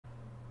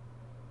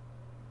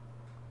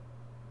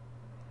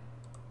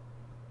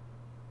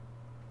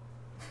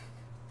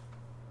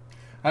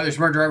Hi there,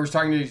 Smart Drivers,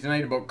 talking to you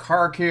tonight about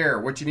car care,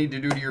 what you need to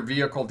do to your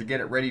vehicle to get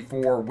it ready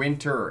for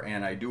winter.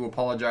 And I do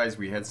apologize,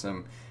 we had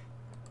some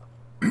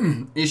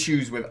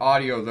issues with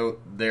audio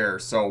there,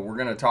 so we're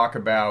going to talk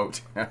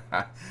about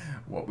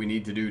what we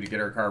need to do to get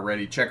our car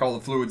ready. Check all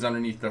the fluids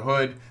underneath the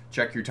hood,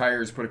 check your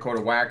tires, put a coat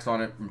of wax on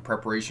it in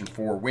preparation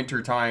for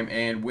winter time.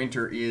 And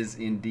winter is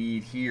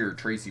indeed here.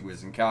 Tracy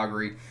was in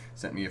Calgary,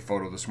 sent me a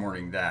photo this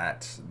morning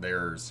that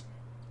there's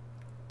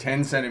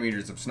 10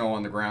 centimeters of snow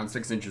on the ground,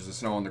 6 inches of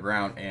snow on the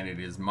ground, and it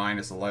is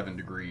minus 11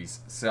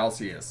 degrees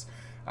Celsius,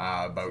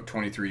 about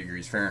 23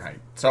 degrees Fahrenheit.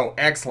 So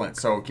excellent.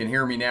 So can you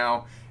hear me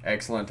now?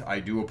 Excellent.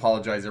 I do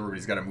apologize.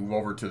 Everybody's got to move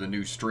over to the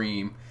new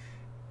stream.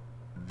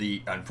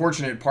 The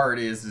unfortunate part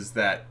is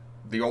that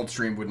the old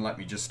stream wouldn't let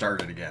me just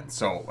start it again.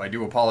 So I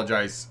do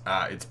apologize.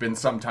 It's been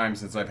some time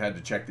since I've had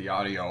to check the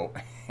audio,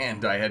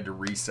 and I had to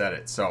reset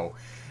it. So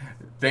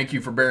thank you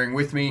for bearing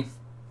with me.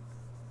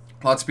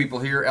 Lots of people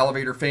here.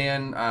 Elevator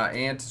fan,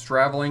 Ant is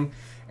traveling,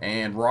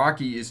 and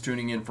Rocky is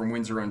tuning in from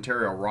Windsor,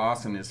 Ontario.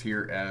 Rawson is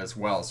here as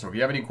well. So if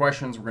you have any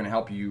questions, we're going to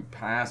help you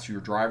pass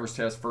your driver's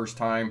test first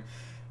time,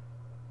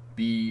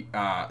 be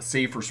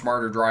safer,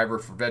 smarter driver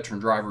for veteran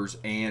drivers,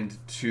 and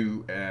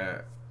to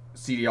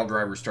CDL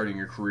drivers starting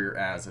your career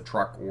as a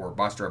truck or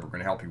bus driver. We're going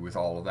to help you with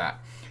all of that.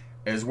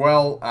 As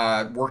well,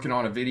 working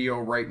on a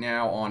video right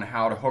now on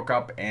how to hook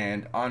up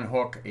and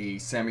unhook a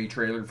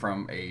semi-trailer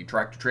from a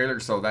tractor-trailer,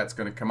 so that's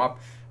going to come up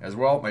as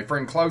well. My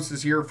friend Klaus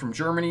is here from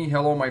Germany.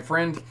 Hello, my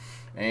friend.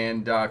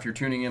 And if you're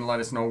tuning in, let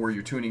us know where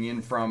you're tuning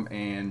in from,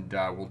 and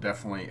we'll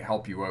definitely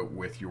help you out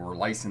with your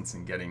license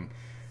and getting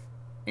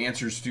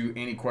answers to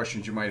any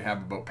questions you might have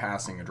about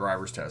passing a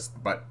driver's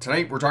test. But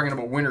tonight we're talking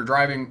about winter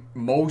driving.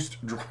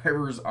 Most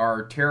drivers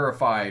are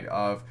terrified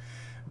of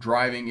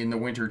driving in the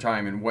winter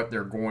time and what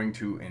they're going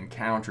to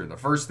encounter. The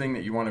first thing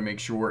that you want to make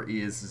sure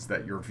is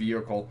that your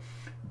vehicle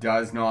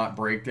does not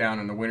break down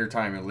in the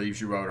wintertime and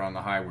leaves you out on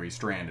the highway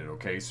stranded,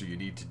 okay? So you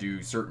need to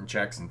do certain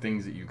checks and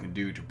things that you can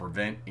do to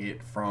prevent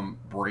it from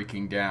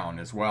breaking down.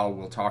 As well,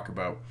 we'll talk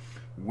about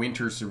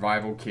winter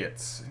survival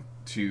kits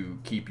to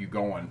keep you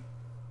going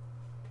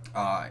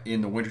in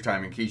the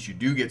wintertime in case you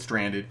do get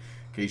stranded,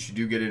 in case you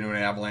do get into an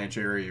avalanche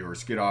area or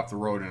skid off the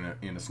road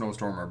in a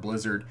snowstorm or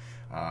blizzard.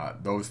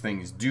 Those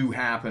things do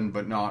happen,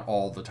 but not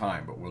all the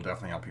time, but we'll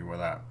definitely help you with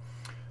that.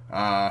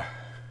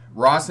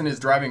 Rawson is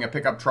driving a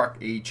pickup truck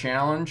a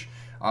challenge.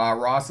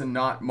 Rawson,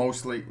 not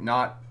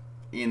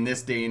in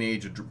this day and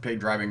age,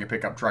 driving a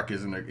pickup truck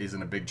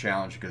isn't a big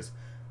challenge, because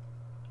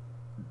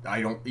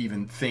I don't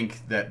even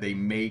think that they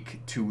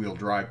make two-wheel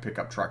drive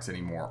pickup trucks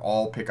anymore.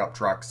 All pickup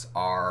trucks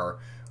are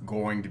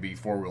going to be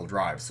four-wheel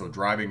drive, so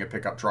driving a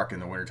pickup truck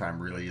in the wintertime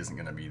really isn't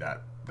going to be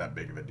that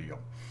big of a deal.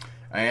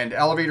 And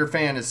Elevator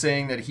Fan is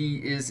saying that he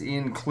is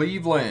in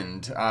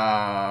Cleveland,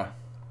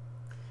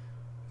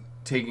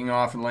 taking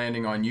off and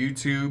landing on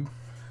YouTube.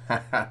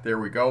 There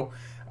we go.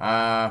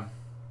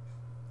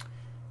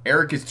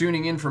 Eric is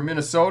tuning in from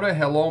Minnesota.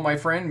 Hello, my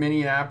friend.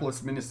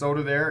 Minneapolis,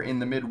 Minnesota there in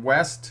the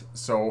Midwest.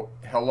 So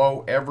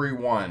hello,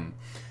 everyone.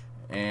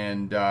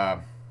 And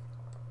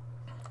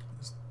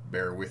just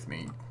bear with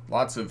me.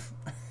 Lots of...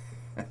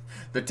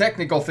 The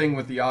technical thing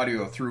with the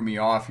audio threw me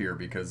off here,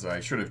 because I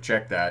should have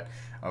checked that,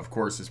 of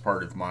course, as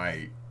part of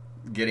my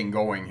getting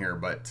going here,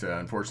 but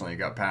unfortunately it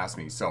got past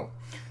me. So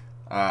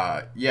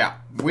yeah,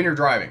 winter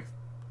driving,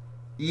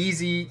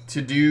 easy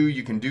to do.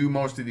 You can do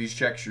most of these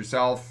checks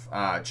yourself,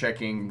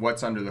 checking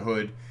what's under the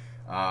hood,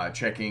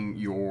 checking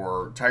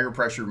your tire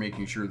pressure,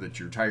 making sure that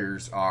your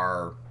tires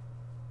are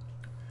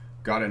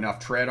got enough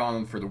tread on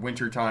them for the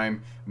winter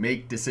time.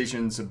 Make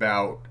decisions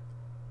about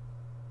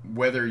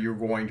whether you're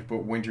going to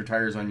put winter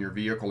tires on your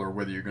vehicle or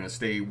whether you're going to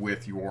stay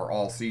with your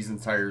all-season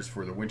tires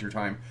for the winter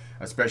time,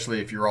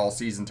 especially if your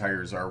all-season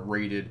tires are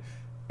rated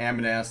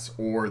M&S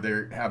or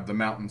they have the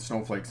mountain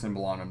snowflake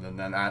symbol on them.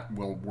 Then that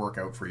will work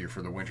out for you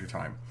for the winter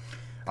time.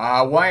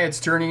 Wyatt's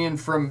turning in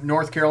from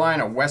North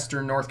Carolina,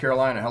 Western North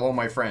Carolina. Hello,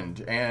 my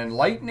friend. And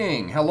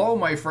Lightning, hello,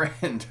 my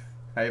friend.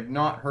 I have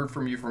not heard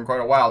from you for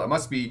quite a while. It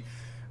must be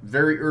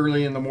very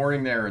early in the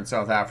morning there in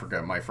South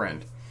Africa, my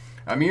friend.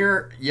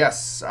 Amir,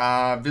 yes,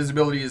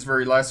 visibility is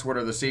very less. What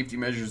are the safety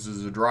measures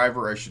as a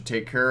driver I should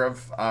take care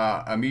of?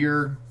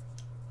 Amir,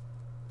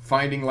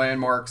 finding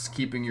landmarks,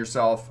 keeping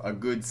yourself a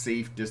good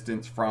safe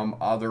distance from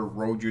other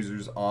road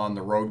users on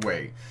the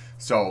roadway.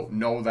 So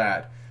know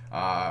that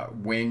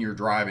when you're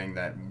driving,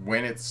 that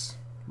when it's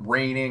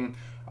raining,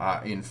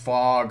 in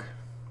fog,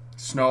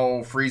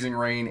 snow, freezing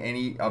rain,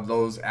 any of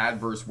those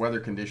adverse weather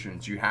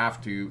conditions, you have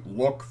to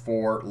look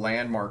for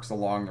landmarks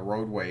along the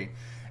roadway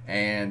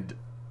and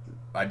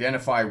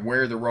identify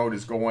where the road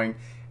is going,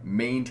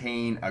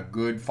 maintain a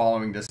good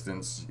following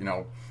distance,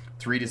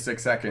 3 to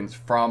 6 seconds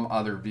from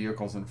other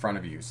vehicles in front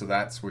of you. So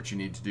that's what you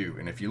need to do.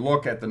 And if you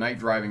look at the night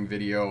driving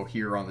video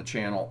here on the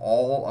channel,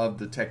 all of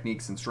the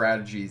techniques and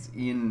strategies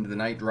in the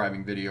night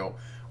driving video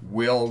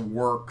will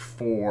work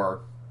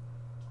for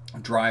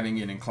driving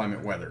in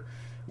inclement weather,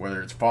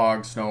 whether it's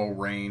fog, snow,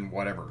 rain,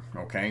 whatever,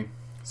 okay?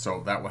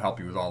 So that will help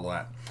you with all of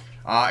that.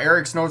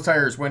 Eric, snow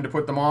tires, when to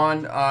put them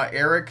on.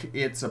 Eric,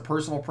 it's a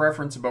personal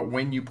preference about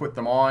when you put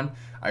them on.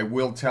 I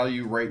will tell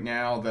you right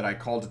now that I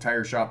called a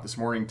tire shop this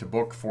morning to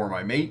book for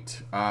my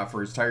mate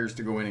for his tires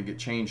to go in and get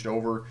changed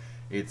over.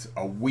 It's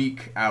a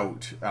week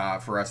out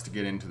for us to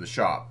get into the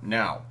shop.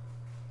 Now,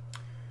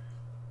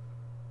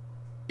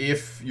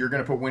 if you're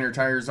going to put winter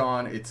tires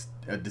on, it's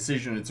a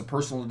decision. It's a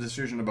personal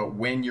decision about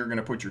when you're going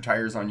to put your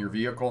tires on your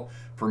vehicle.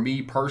 For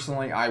me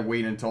personally, I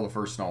wait until the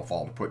first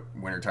snowfall to put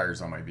winter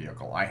tires on my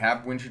vehicle. I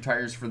have winter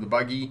tires for the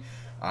buggy,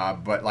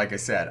 but like I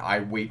said, I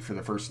wait for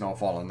the first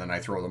snowfall and then I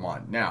throw them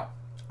on. Now,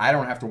 I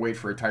don't have to wait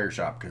for a tire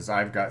shop because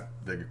I've got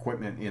the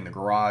equipment in the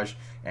garage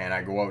and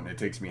I go out and it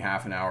takes me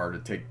half an hour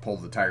to pull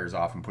the tires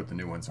off and put the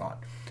new ones on.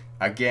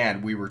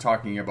 Again, we were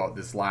talking about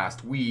this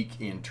last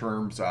week in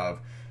terms of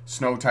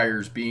snow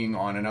tires being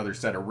on another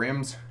set of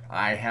rims.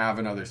 I have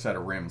another set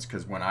of rims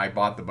because when I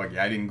bought the buggy,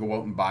 I didn't go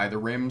out and buy the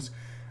rims.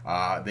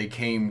 They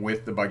came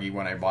with the buggy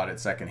when I bought it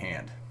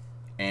secondhand.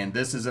 And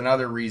this is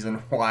another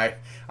reason why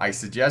I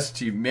suggest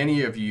to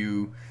many of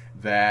you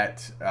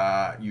that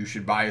you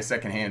should buy a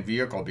secondhand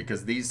vehicle,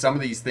 because some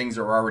of these things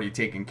are already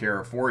taken care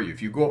of for you.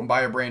 If you go out and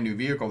buy a brand new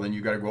vehicle, then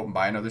you got to go out and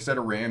buy another set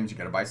of rims, you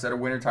got to buy a set of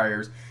winter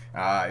tires,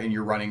 and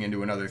you're running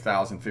into another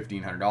 $1,000,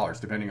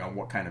 $1,500 depending on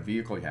what kind of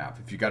vehicle you have.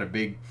 If you got a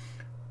big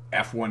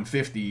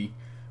F-150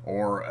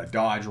 or a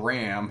Dodge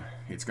Ram,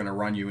 it's going to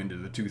run you into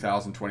the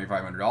 $2,000,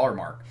 $2,500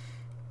 mark.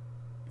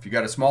 If you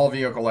got a small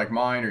vehicle like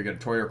mine, or you got a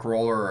Toyota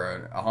Corolla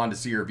or a Honda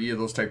CR-V,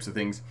 those types of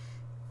things,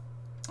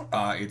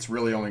 it's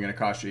really only going to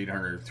cost you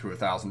 $800 to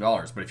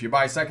 $1,000. But if you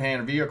buy a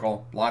secondhand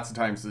vehicle, lots of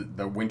times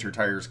the winter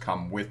tires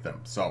come with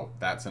them. So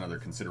that's another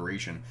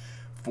consideration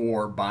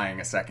for buying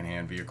a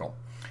secondhand vehicle.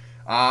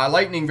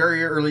 Lightning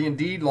very early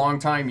indeed, long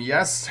time,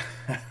 yes.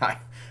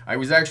 I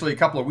was actually, a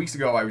couple of weeks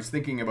ago, I was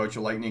thinking about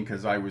you, Lightning,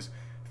 because I was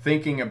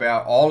thinking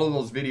about all of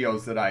those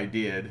videos that I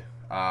did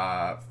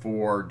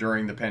for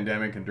during the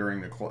pandemic and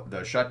during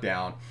the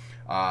shutdown.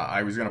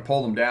 I was going to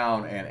pull them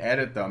down and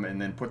edit them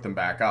and then put them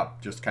back up,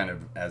 just kind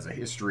of as a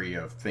history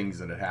of things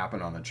that had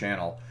happened on the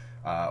channel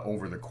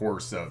over the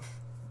course of,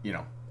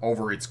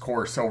 over its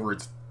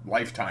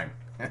lifetime.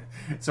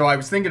 So I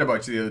was thinking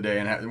about you the other day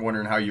and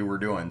wondering how you were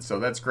doing. So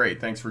that's great.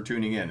 Thanks for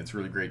tuning in. It's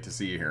really great to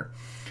see you here.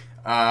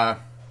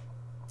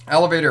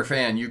 Elevator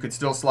fan, you could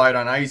still slide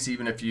on ice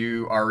even if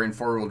you are in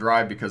four-wheel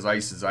drive because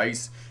ice is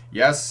ice.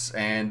 Yes,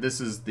 and this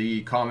is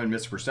the common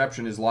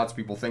misperception, is lots of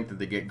people think that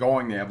they get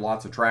going, they have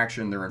lots of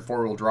traction, they're in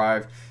four-wheel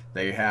drive,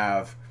 they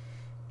have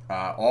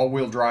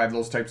all-wheel drive,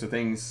 those types of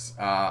things,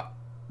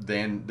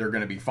 then they're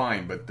going to be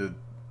fine. But the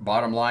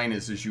bottom line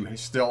is you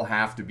still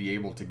have to be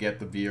able to get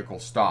the vehicle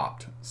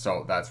stopped.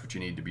 So that's what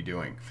you need to be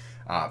doing.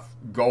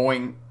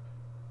 Going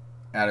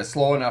at a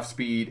slow enough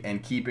speed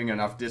and keeping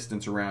enough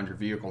distance around your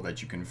vehicle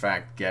that you can in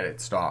fact get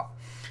it stopped.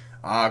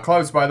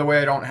 Klaus, by the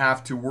way, I don't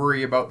have to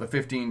worry about the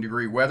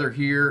 15-degree weather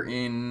here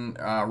in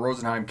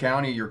Rosenheim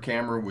County. Your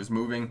camera was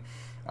moving.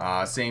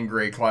 Same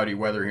gray, cloudy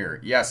weather here.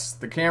 Yes,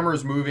 the camera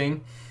is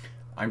moving.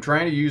 I'm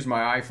trying to use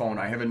my iPhone.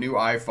 I have a new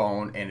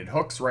iPhone, and it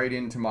hooks right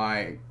into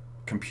my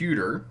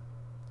computer.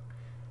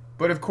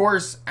 But of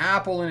course,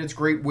 Apple, in its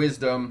great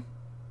wisdom,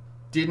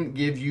 didn't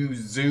give you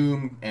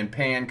zoom and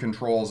pan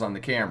controls on the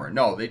camera.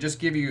 No, they just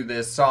give you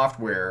this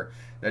software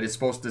that is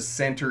supposed to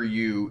center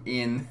you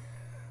in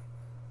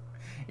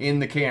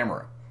the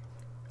camera.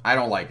 I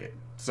don't like it.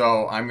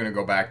 So I'm going to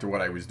go back to what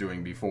I was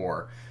doing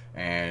before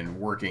and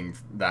working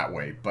that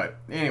way. But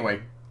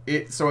anyway,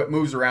 so it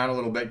moves around a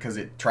little bit because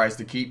it tries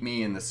to keep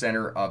me in the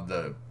center of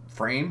the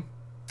frame.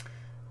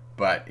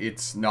 But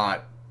it's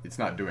not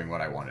doing what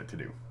I want it to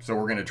do. So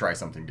we're going to try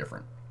something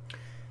different.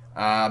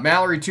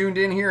 Mallory tuned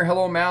in here.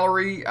 Hello,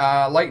 Mallory.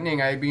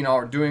 Lightning, I've been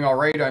doing all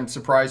right. I'm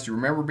surprised you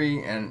remember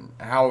me. And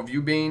how have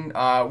you been?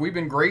 We've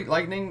been great,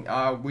 Lightning.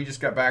 We just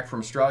got back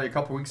from Australia a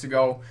couple weeks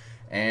ago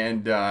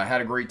and had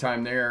a great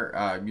time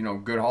there.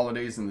 Good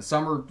holidays in the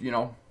summer.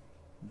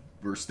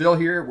 We're still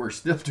here. We're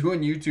still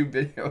doing YouTube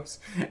videos,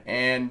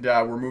 and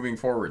we're moving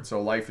forward. So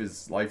life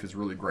is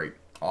really great.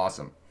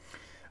 Awesome.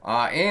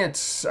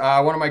 Ant,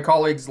 one of my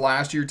colleagues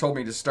last year told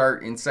me to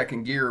start in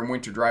second gear in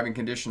winter driving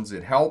conditions.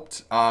 It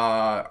helped.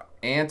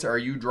 Ant, are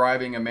you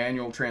driving a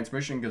manual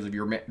transmission? Because if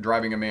you're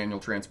driving a manual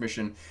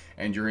transmission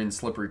and you're in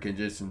slippery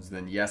conditions,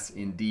 then yes,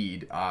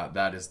 indeed,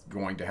 that is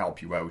going to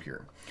help you out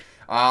here.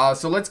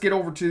 So let's get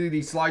over to the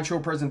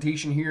slideshow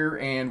presentation here,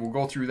 and we'll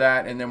go through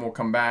that, and then we'll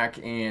come back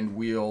and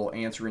we'll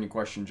answer any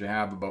questions you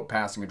have about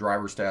passing a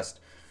driver's test,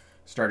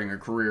 starting a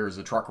career as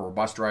a truck or a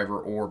bus driver,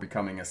 or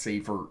becoming a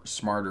safer,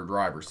 smarter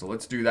driver. So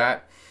let's do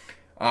that.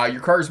 Your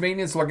car's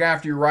maintenance, look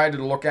after your ride,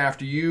 it'll look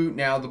after you.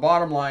 Now, the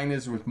bottom line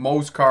is with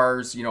most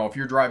cars, if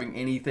you're driving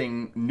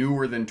anything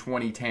newer than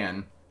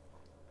 2010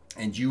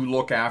 and you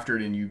look after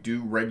it and you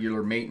do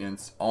regular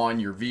maintenance on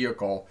your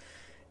vehicle,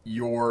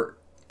 you're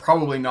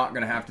probably not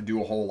going to have to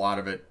do a whole lot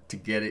of it to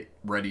get it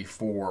ready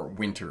for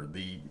winter.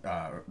 The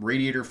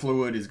radiator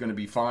fluid is going to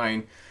be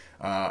fine.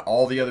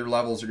 All the other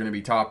levels are going to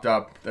be topped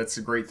up. That's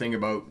the great thing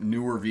about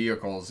newer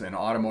vehicles and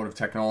automotive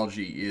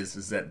technology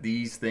is that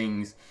these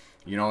things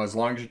You know, as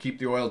long as you keep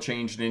the oil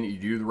changed in, you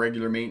do the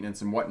regular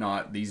maintenance and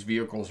whatnot, these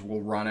vehicles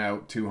will run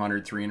out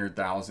 200,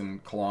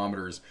 300,000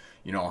 kilometers,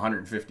 you know,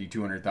 150,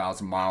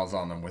 200,000 miles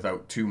on them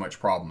without too much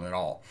problem at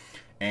all.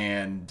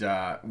 And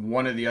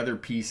one of the other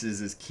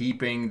pieces is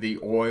keeping the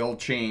oil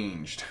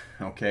changed,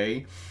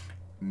 okay?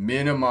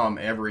 Minimum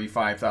every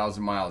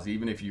 5,000 miles,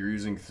 even if you're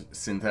using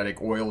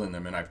synthetic oil in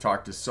them. And I've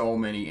talked to so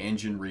many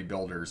engine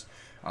rebuilders,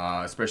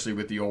 especially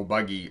with the old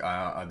buggy.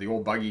 The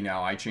old buggy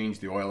now, I change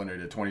the oil in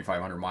it at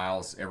 2,500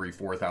 miles every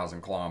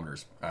 4,000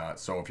 kilometers.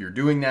 So if you're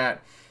doing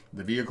that,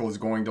 the vehicle is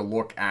going to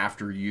look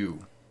after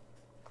you.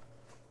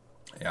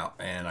 Yeah,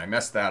 and I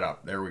messed that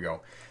up. There we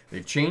go.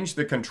 They've changed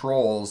the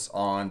controls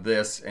on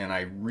this, and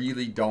I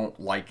really don't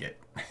like it.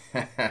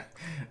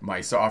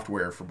 My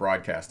software for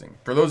broadcasting.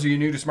 For those of you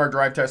new to Smart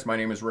Drive Test, my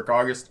name is Rick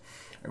August.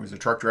 I was a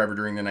truck driver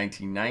during the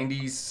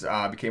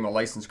 1990s. Became a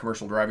licensed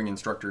commercial driving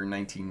instructor in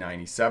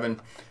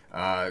 1997.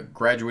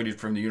 Graduated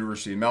from the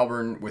University of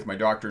Melbourne with my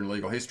doctorate in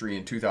legal history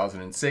in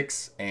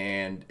 2006.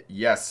 And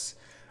yes,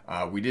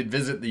 we did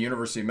visit the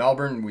University of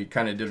Melbourne. We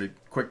kind of did a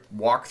quick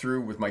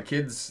walkthrough with my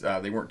kids.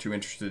 They weren't too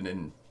interested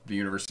in the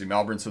University of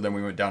Melbourne, so then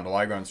we went down to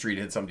Lygon Street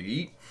and had something to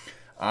eat.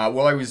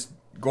 While I was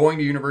going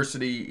to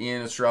university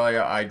in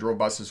Australia, I drove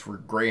buses for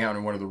Greyhound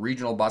and one of the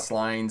regional bus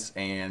lines,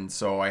 and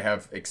so I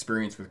have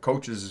experience with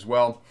coaches as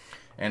well.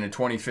 And in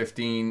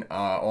 2015,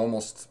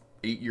 almost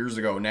 8 years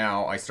ago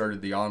now, I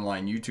started the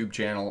online YouTube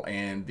channel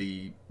and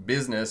the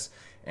business,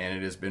 and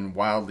it has been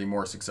wildly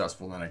more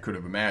successful than I could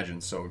have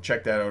imagined. So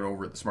check that out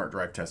over at the Smart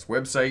Drive Test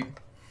website.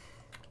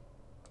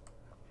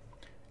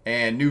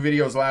 And new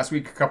videos last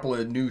week, a couple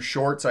of new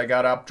shorts I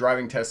got up,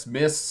 driving test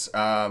myths.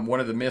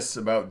 One of the myths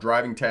about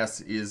driving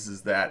tests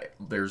is that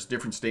there's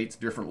different states,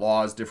 different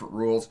laws, different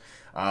rules.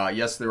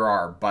 Yes, there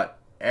are, but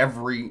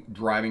every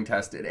driving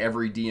test at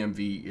every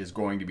DMV is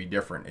going to be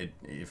different.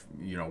 If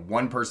you know,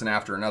 one person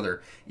after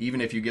another,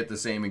 even if you get the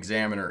same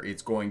examiner,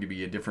 it's going to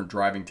be a different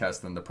driving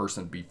test than the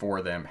person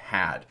before them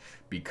had,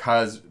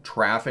 because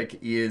traffic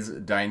is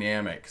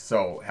dynamic.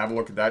 So have a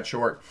look at that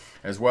short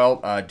as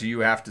well. Do you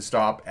have to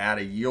stop at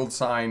a yield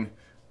sign?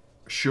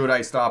 Should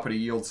I stop at a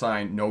yield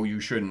sign? No, you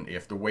shouldn't.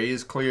 If the way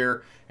is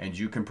clear and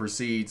you can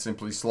proceed,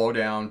 simply slow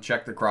down,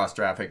 check the cross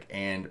traffic,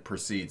 and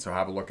proceed. So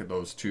have a look at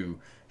those two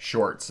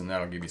shorts, and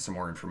that'll give you some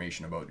more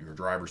information about your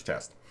driver's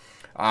test.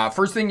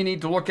 First thing you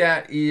need to look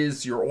at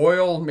is your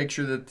oil. Make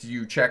sure that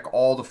you check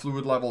all the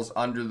fluid levels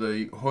under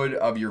the hood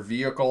of your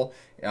vehicle,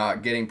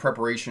 getting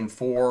preparation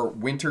for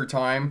winter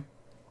time.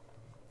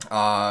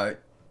 Oil,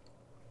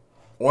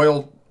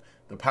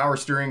 the power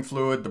steering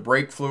fluid, the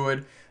brake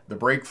fluid. The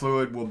brake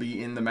fluid will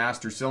be in the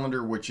master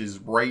cylinder, which is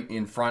right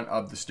in front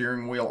of the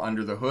steering wheel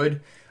under the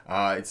hood.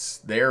 It's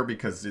there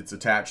because it's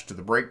attached to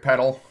the brake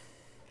pedal.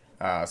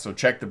 So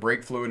check the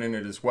brake fluid in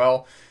it as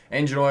well.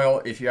 Engine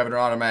oil, if you have an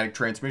automatic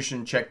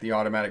transmission, check the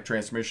automatic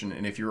transmission.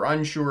 And if you're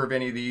unsure of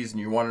any of these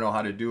and you want to know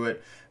how to do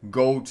it,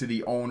 go to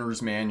the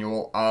owner's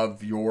manual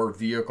of your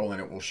vehicle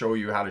and it will show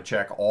you how to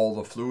check all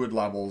the fluid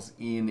levels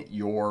in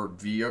your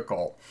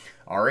vehicle.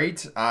 All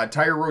right,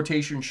 tire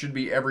rotation should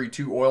be every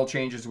 2 oil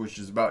changes, which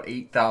is about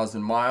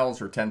 8,000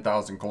 miles or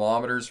 10,000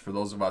 kilometers for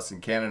those of us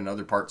in Canada and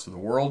other parts of the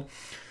world.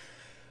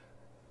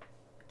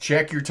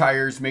 Check your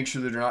tires, make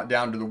sure that they're not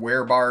down to the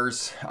wear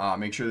bars.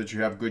 Make sure that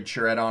you have good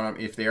tread on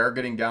them. If they are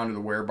getting down to the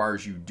wear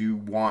bars, you do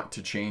want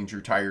to change your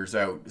tires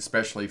out,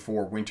 especially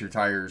for winter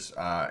tires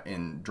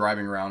in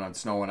driving around on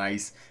snow and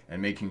ice,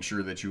 and making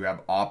sure that you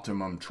have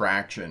optimum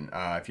traction.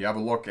 If you have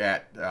a look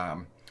at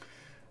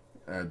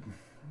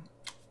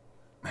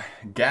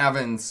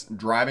Gavin's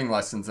driving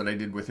lessons that I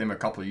did with him a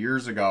couple of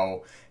years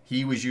ago,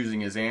 he was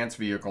using his aunt's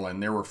vehicle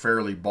and there were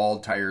fairly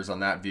bald tires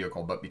on that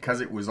vehicle, but because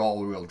it was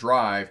all-wheel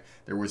drive,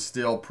 there was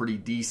still pretty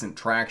decent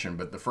traction.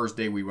 But the first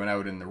day we went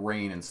out in the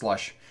rain and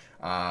slush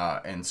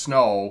and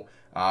snow,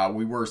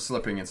 we were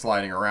slipping and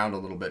sliding around a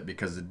little bit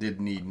because it did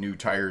need new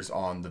tires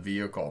on the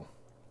vehicle.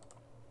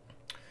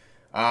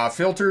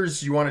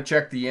 Filters, you want to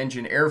check the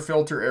engine air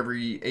filter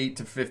every 8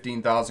 to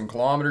 15,000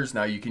 kilometers.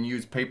 Now you can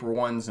use paper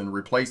ones and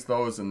replace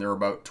those, and they're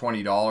about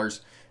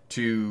 $20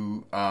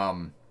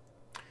 to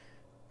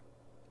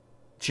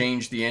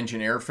change the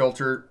engine air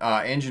filter.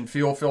 Engine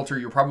fuel filter,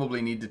 you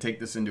probably need to take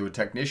this into a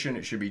technician.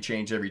 It should be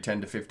changed every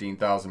 10 to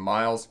 15,000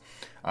 miles.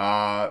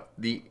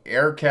 The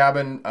air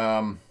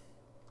cabin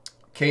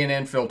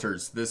K&N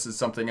filters, this is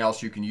something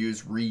else you can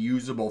use,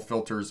 reusable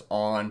filters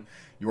on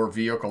your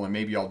vehicle, and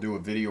maybe I'll do a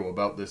video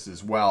about this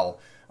as well,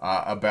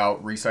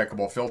 about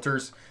recyclable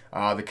filters.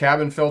 The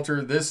cabin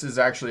filter, this is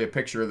actually a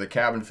picture of the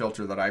cabin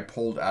filter that I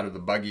pulled out of the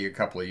buggy a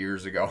couple of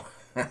years ago.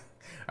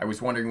 I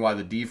was wondering why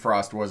the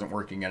defrost wasn't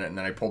working in it, and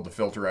then I pulled the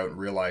filter out and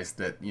realized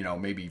that, you know,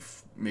 maybe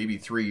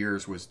 3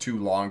 years was too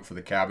long for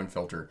the cabin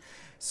filter.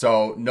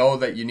 So know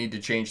that you need to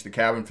change the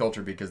cabin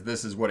filter because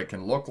this is what it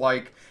can look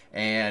like,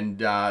 and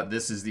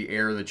this is the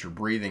air that you're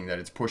breathing, that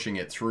it's pushing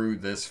it through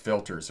this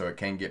filter, so it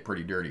can get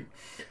pretty dirty.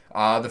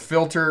 The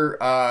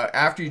filter,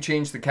 after you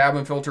change the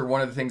cabin filter,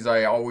 one of the things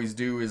I always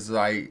do is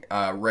I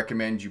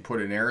recommend you put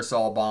an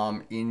aerosol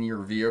bomb in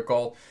your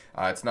vehicle.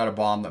 It's not a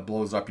bomb that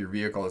blows up your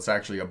vehicle. It's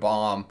actually a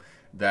bomb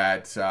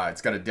that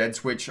it's got a dead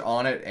switch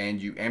on it,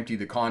 and you empty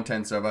the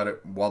contents of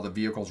it while the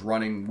vehicle's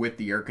running with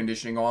the air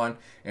conditioning on,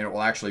 and it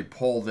will actually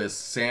pull this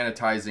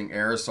sanitizing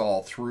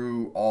aerosol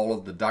through all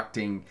of the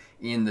ducting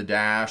in the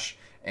dash,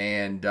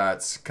 and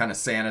it's kind of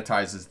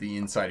sanitizes the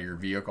inside of your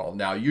vehicle.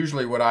 Now,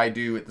 usually what I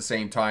do at the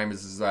same time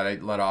is that I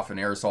let off an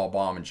aerosol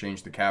bomb and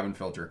change the cabin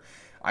filter.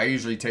 I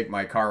usually take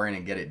my car in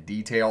and get it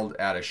detailed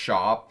at a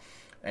shop,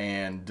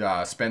 and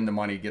spend the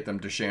money, get them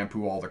to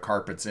shampoo all the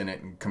carpets in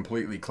it and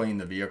completely clean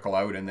the vehicle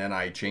out, and then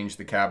I change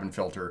the cabin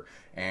filter,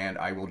 and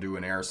I will do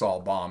an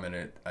aerosol bomb in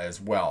it as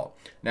well.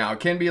 Now,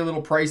 it can be a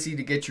little pricey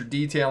to get your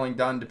detailing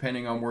done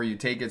depending on where you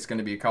take it. It's going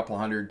to be a couple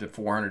 $100 to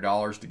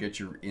 $400 to get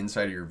your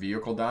inside of your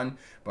vehicle done,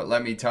 but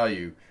let me tell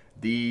you,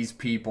 these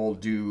people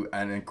do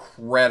an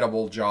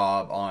incredible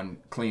job on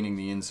cleaning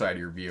the inside of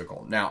your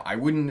vehicle. Now, I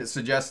wouldn't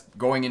suggest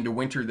going into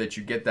winter that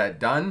you get that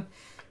done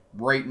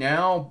right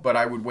now, but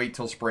I would wait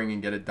till spring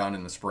and get it done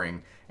in the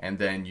spring, and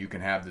then you can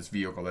have this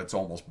vehicle that's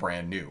almost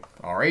brand new.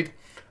 All right.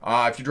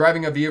 If you're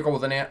driving a vehicle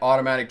with an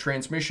automatic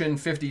transmission,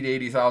 50 to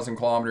 80,000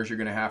 kilometers, you're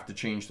going to have to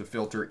change the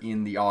filter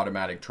in the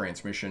automatic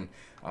transmission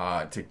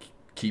to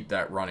keep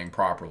that running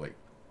properly.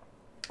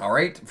 All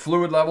right,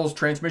 fluid levels,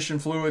 transmission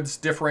fluids,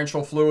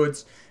 differential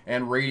fluids,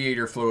 and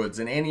radiator fluids,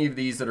 and any of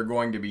these that are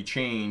going to be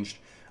changed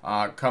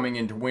coming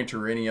into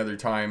winter or any other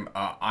time,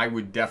 I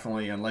would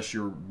definitely, unless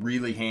you're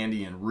really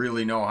handy and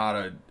really know how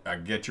to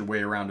get your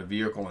way around a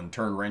vehicle and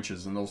turn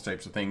wrenches and those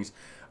types of things,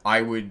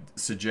 I would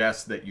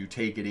suggest that you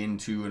take it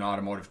into an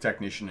automotive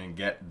technician and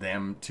get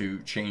them to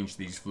change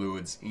these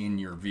fluids in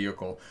your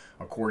vehicle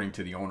according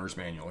to the owner's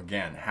manual.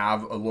 Again,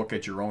 have a look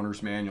at your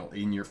owner's manual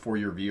for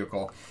your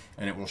vehicle,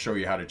 and it will show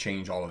you how to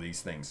change all of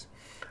these things.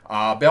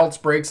 Belts,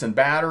 brakes, and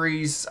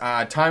batteries.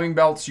 Timing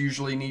belts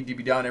usually need to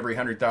be done every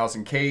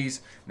 100,000 Ks.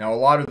 Now, a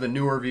lot of the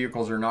newer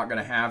vehicles are not going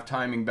to have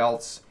timing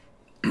belts.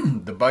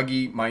 The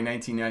buggy, my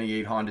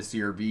 1998 Honda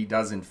CR-V,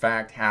 does in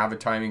fact have a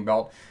timing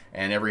belt,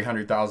 and every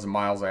 100,000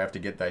 miles I have to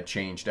get that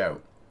changed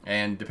out.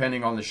 And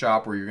depending on the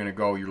shop where you're going to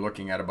go, you're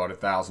looking at about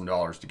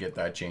 $1,000 to get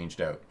that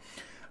changed out.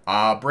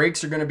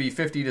 Brakes are going to be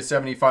 50 to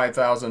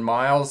 75,000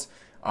 miles.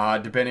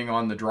 Depending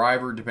on the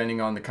driver, depending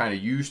on the kind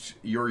of use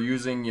you're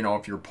using. You know,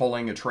 if you're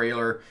pulling a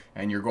trailer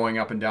and you're going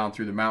up and down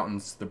through the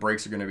mountains, the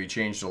brakes are going to be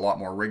changed a lot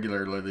more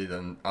regularly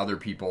than other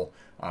people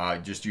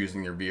just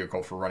using their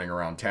vehicle for running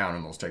around town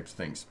and those types of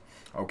things.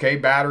 Okay,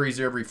 batteries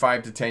are every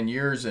 5 to 10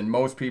 years, and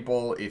most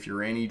people, if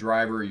you're any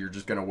driver, you're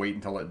just going to wait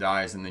until it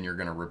dies and then you're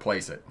going to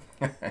replace it.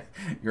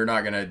 You're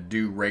not going to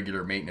do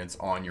regular maintenance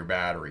on your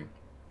battery.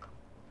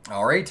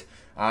 All right,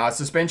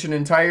 suspension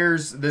and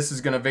tires, this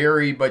is going to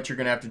vary, but you're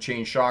going to have to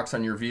change shocks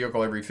on your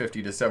vehicle every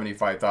 50 to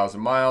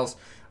 75,000 miles.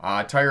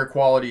 Tire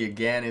quality,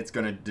 again, it's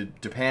going to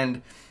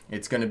depend.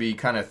 It's going to be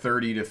kind of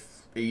 30 to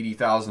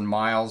 80,000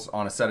 miles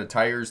on a set of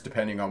tires,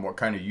 depending on what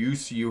kind of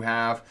use you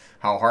have,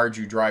 how hard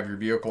you drive your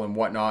vehicle and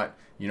whatnot.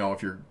 You know,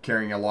 if you're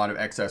carrying a lot of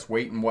excess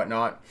weight and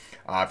whatnot.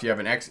 If you have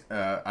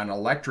an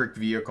electric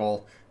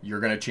vehicle, you're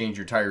going to change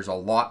your tires a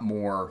lot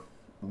more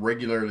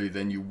regularly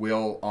than you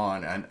will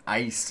on an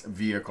ICE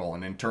vehicle,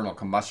 an internal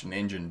combustion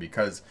engine,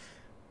 because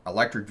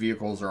electric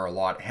vehicles are a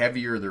lot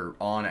heavier. They're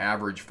on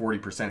average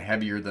 40%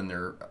 heavier than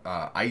their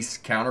ICE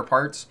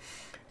counterparts.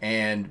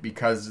 And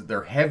because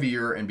they're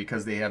heavier and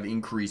because they have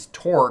increased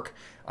torque,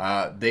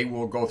 they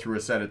will go through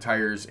a set of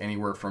tires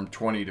anywhere from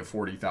 20 to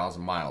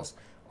 40,000 miles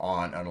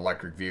on an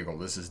electric vehicle.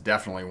 This is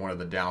definitely one of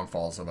the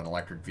downfalls of an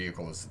electric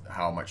vehicle, is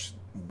how much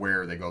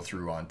wear they go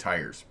through on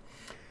tires.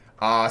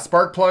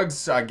 Spark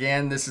plugs,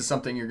 again, this is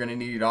something you're going to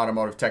need an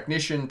automotive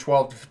technician.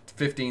 12 to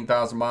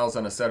 15,000 miles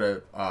on a set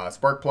of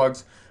spark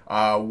plugs.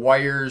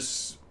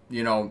 Wires,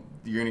 you know,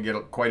 you're going to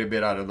get quite a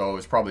bit out of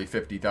those, probably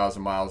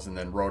 50,000 miles, and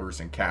then rotors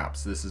and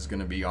caps. This is going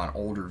to be on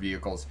older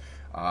vehicles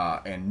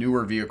and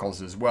newer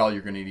vehicles as well.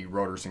 You're going to need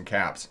rotors and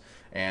caps.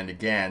 And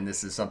again,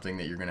 this is something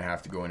that you're going to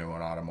have to go into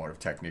an automotive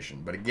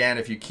technician. But again,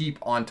 if you keep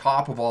on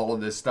top of all of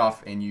this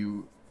stuff and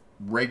you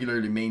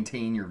regularly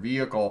maintain your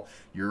vehicle,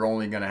 you're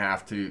only going to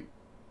have to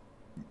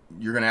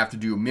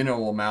do a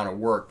minimal amount of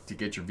work to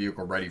get your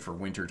vehicle ready for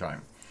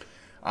wintertime.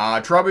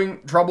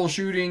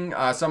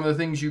 Troubleshooting, some of the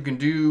things you can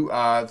do.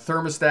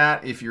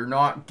 Thermostat, if you're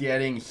not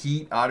getting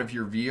heat out of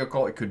your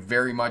vehicle, it could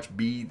very much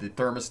be the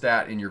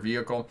thermostat in your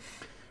vehicle.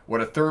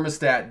 What a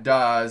thermostat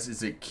does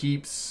is it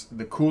keeps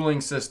the cooling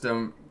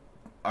system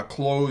a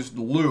closed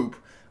loop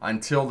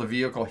until the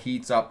vehicle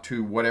heats up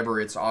to whatever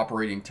its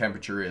operating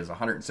temperature is,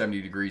 170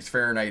 degrees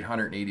Fahrenheit,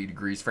 180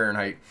 degrees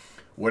Fahrenheit,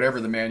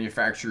 whatever the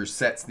manufacturer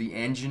sets the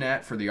engine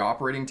at for the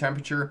operating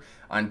temperature.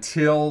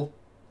 Until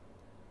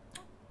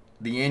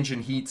the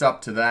engine heats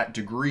up to that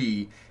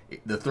degree,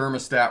 the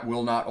thermostat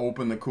will not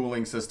open the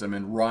cooling system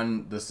and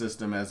run the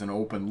system as an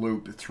open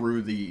loop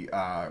through the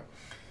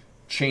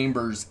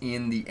chambers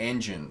in the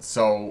engine.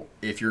 So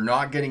if you're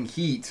not getting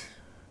heat,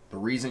 the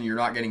reason you're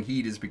not getting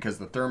heat is because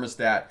the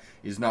thermostat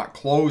is not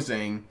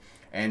closing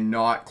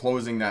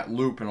that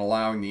loop and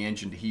allowing the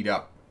engine to heat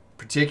up,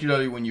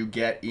 particularly when you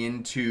get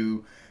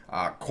into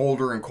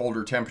colder and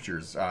colder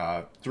temperatures.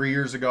 3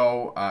 years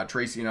ago,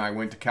 Tracy and I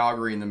went to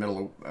Calgary in the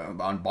middle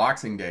of, on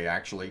Boxing Day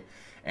actually,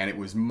 and it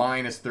was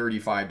minus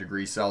 35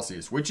 degrees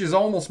Celsius, which is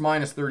almost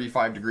minus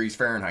 35 degrees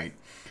Fahrenheit.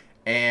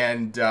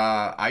 And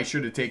I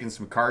should have taken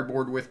some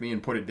cardboard with me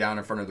and put it down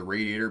in front of the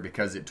radiator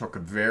because it took a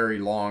very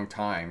long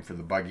time for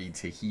the buggy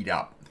to heat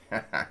up.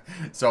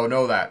 So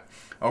know that.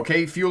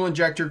 Okay, fuel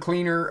injector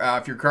cleaner.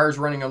 If your car's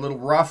running a little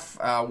rough,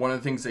 one of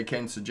the things they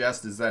can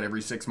suggest is that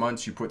every 6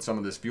 months you put some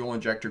of this fuel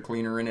injector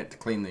cleaner in it to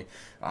clean the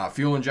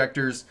fuel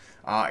injectors.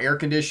 Air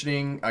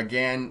conditioning,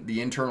 again,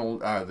 the internal,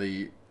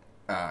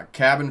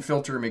 cabin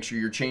filter, make sure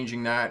you're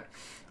changing that.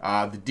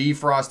 The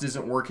defrost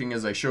isn't working,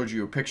 as I showed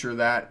you a picture of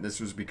that.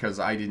 This was because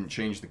I didn't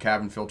change the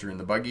cabin filter in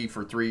the buggy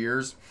for 3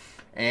 years.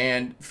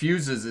 And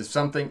fuses, if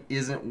something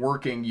isn't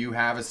working, you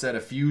have a set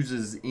of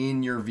fuses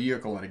in your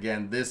vehicle. And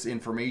again, this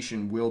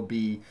information will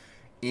be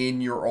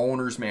in your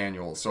owner's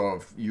manual. So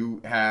if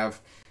you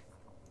have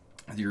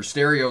your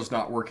stereo's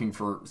not working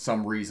for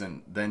some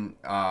reason, then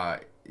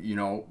you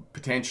know,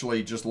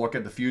 potentially just look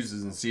at the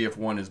fuses and see if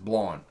one is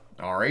blowing.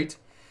 All right.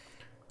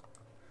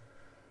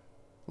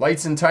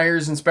 Lights and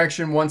tires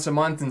inspection once a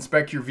month.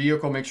 Inspect your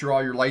vehicle. Make sure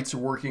all your lights are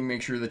working.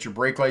 Make sure that your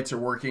brake lights are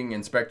working.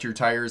 Inspect your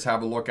tires.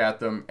 Have a look at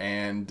them.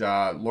 And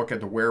look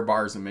at the wear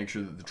bars and make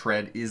sure that the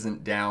tread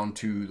isn't down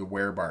to the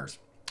wear bars.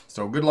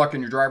 So good luck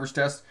in your driver's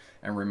test.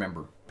 And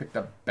remember, pick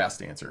the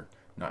best answer,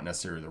 not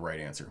necessarily the right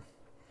answer.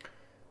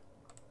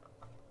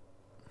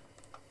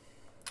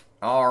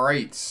 All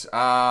right.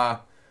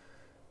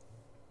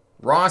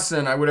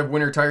 Rawson, I would have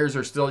winter tires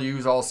or still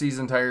use all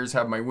season tires,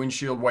 have my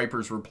windshield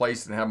wipers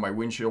replaced and have my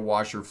windshield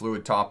washer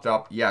fluid topped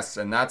up. Yes,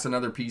 and that's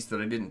another piece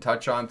that I didn't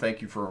touch on.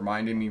 Thank you for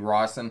reminding me,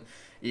 Rawson,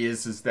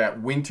 is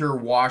that winter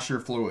washer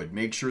fluid.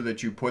 Make sure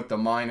that you put the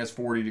minus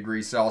 40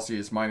 degrees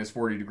Celsius, minus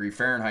 40 degree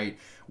Fahrenheit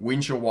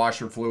windshield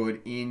washer fluid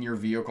in your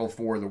vehicle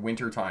for the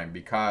winter time,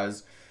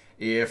 because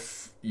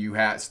if you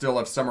still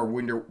have summer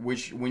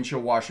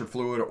windshield washer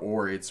fluid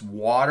or it's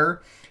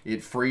water,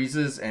 it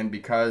freezes, and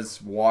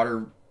because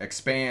water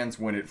expands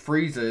when it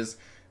freezes,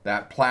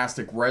 that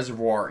plastic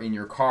reservoir in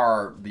your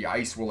car, the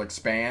ice will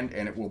expand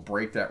and it will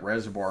break that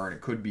reservoir, and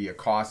it could be a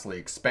costly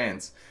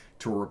expense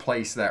to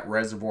replace that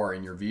reservoir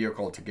in your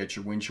vehicle to get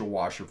your windshield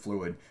washer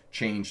fluid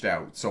changed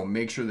out. So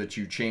make sure that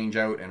you change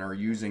out and are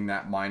using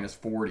that minus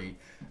 40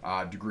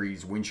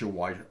 degrees windshield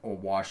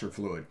washer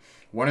fluid.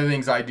 One of the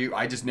things I do,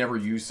 I just never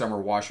use summer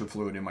washer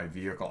fluid in my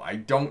vehicle. I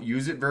don't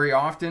use it very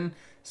often,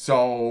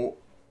 so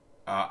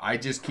I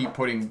just keep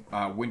putting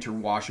winter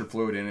washer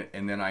fluid in it,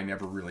 and then I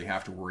never really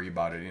have to worry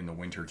about it in the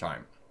winter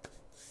time.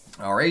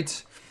 All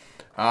right.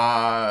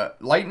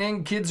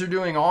 Lightning, kids are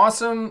doing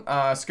awesome.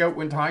 Scout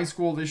went to high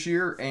school this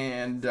year,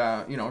 and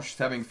you know, she's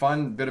having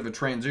fun. Bit of a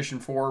transition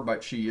for her,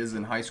 but she is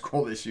in high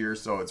school this year,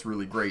 so it's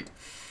really great.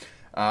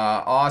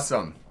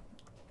 Awesome.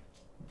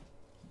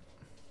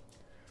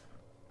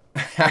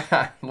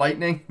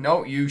 Lightning,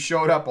 no, you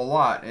showed up a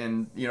lot,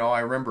 and you know, I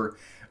remember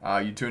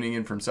you tuning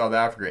in from South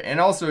Africa, and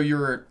also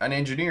you're an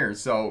engineer,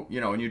 so you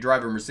know, and you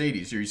drive a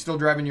Mercedes. Are you still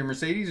driving your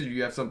Mercedes, or do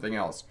you have something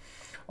else?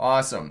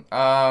 Awesome.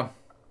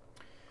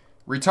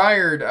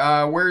 Retired,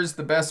 where's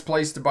the best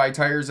place to buy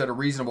tires at a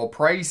reasonable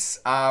price?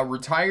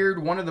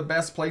 Retired, one of the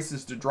best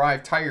places to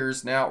drive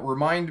tires. Now,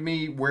 remind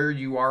me where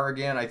you are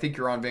again. I think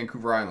you're on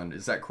Vancouver Island.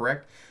 Is that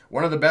correct?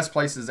 One of the best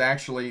places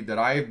actually that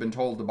I have been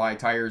told to buy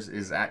tires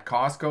is at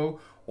Costco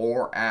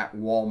or at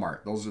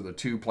Walmart. Those are the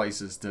two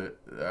places to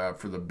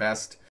for the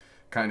best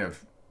kind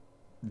of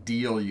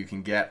deal you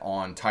can get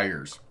on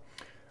tires.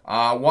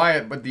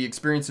 Wyatt, but the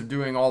experience of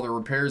doing all the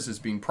repairs has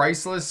been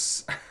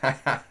priceless.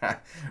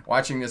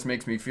 Watching this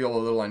makes me feel a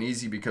little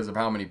uneasy because of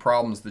how many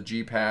problems the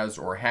Jeep has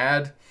or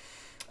had.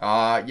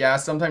 Yeah,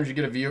 sometimes you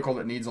get a vehicle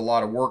that needs a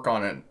lot of work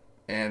on it,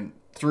 and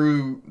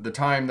through the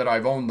time that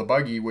I've owned the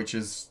buggy, which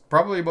is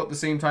probably about the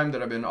same time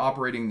that I've been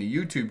operating the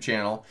YouTube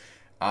channel,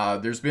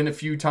 there's been a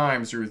few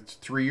times, or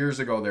 3 years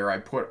ago there, I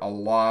put a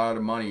lot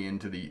of money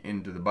into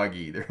the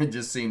buggy. There, it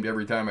just seemed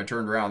every time I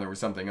turned around there was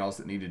something else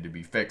that needed to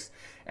be fixed.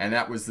 And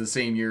that was the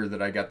same year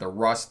that I got the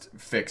rust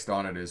fixed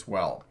on it as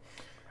well.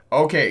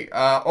 Okay,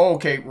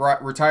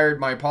 retired,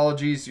 my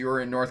apologies, you're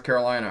in North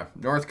Carolina.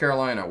 North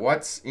Carolina,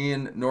 what's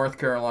in North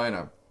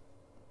Carolina?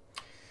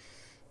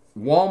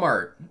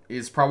 Walmart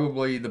is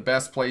probably the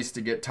best place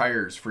to get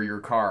tires for your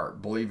car,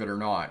 believe it or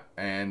not.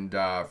 And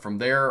from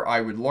there,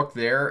 I would look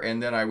there,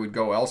 and then I would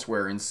go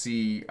elsewhere and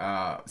see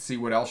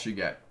what else you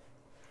get.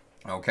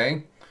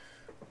 Okay?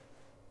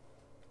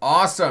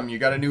 Awesome, you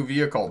got a new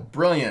vehicle.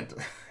 Brilliant.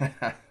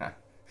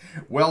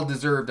 Well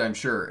deserved, I'm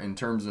sure, in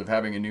terms of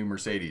having a new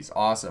Mercedes.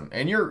 Awesome.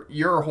 And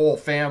your whole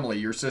family,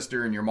 your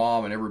sister and your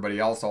mom and everybody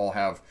else all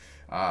have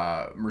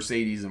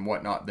Mercedes and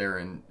whatnot there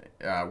in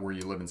where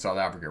you live in South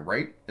Africa,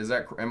 right?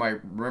 Am I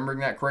remembering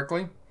that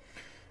correctly?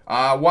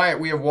 Wyatt,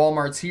 we have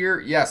Walmarts here.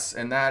 Yes,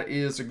 and that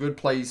is a good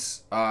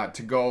place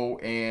to go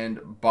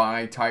and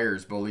buy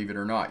tires, believe it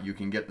or not. You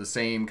can get the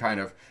same kind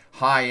of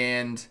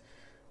high-end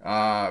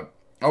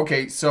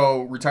Okay,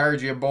 so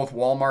retired, you have both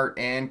Walmart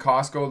and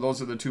Costco.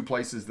 Those are the two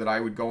places that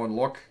I would go and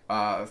look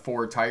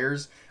for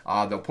tires.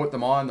 They'll put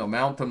them on, they'll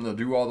mount them, they'll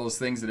do all those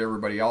things that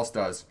everybody else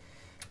does.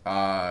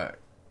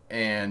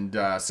 And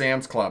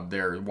Sam's Club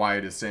there,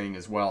 Wyatt is saying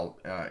as well,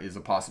 is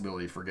a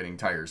possibility for getting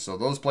tires. So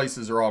those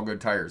places are all good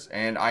tires.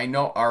 And I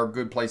know are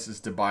good places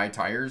to buy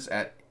tires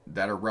at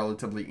that are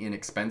relatively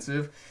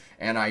inexpensive.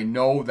 And I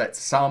know that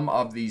some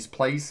of these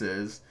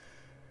places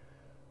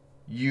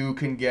you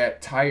can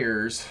get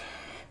tires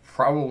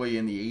probably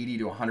in the $80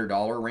 to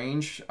 $100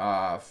 range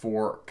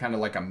for kind of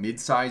like a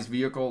mid-size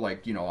vehicle,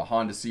 like, you know, a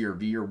Honda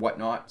CR-V or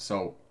whatnot.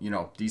 So, you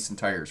know, decent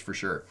tires for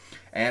sure.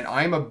 And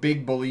I'm a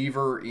big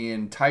believer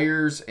in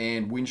tires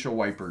and windshield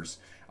wipers.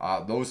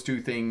 Those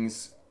two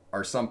things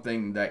are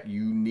something that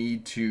you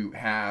need to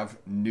have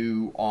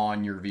new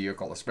on your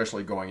vehicle,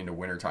 especially going into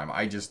wintertime.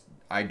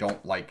 I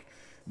don't like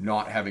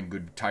not having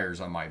good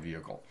tires on my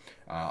vehicle.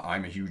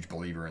 I'm a huge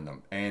believer in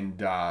them. And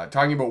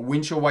talking about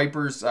windshield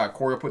wipers,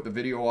 Corey put the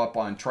video up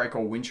on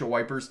Trico windshield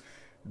wipers.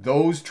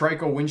 Those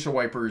Trico windshield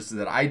wipers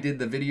that I did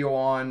the video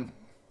on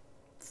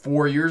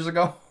 4 years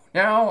ago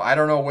now, I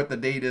don't know what the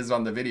date is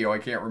on the video, I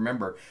can't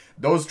remember.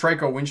 Those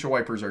Trico windshield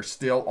wipers are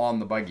still on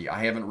the buggy.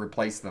 I haven't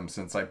replaced them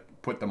since I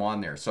put them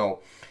on there.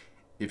 So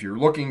if you're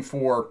looking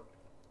for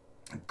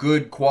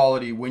good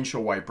quality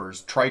windshield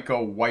wipers,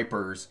 Trico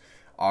wipers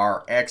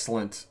are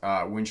excellent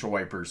windshield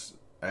wipers,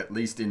 at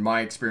least in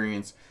my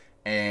experience.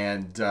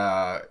 And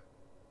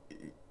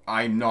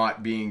I'm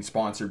not being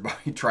sponsored by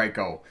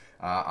Trico.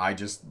 I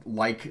just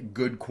like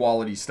good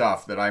quality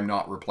stuff that I'm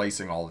not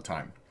replacing all the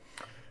time.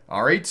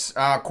 All right,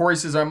 Corey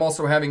says, I'm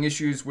also having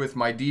issues with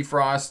my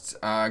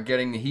defrost,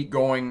 getting the heat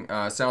going.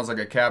 Sounds like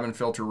a cabin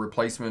filter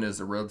replacement is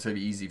a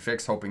relatively easy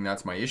fix, hoping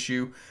that's my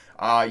issue.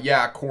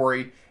 Yeah,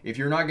 Corey, if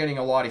you're not getting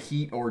a lot of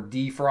heat or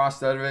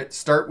defrost out of it,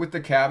 start with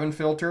the cabin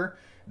filter.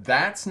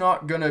 That's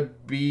not going to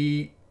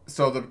be...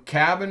 So the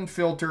cabin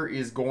filter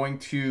is going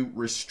to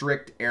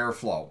restrict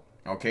airflow.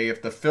 Okay,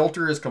 if the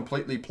filter is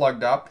completely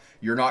plugged up,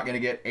 you're not going to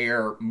get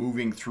air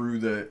moving through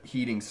the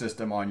heating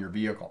system on your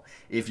vehicle.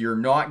 If you're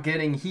not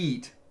getting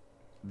heat,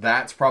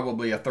 that's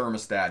probably a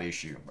thermostat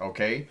issue,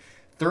 okay?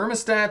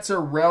 Thermostats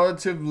are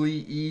relatively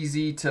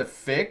easy to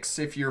fix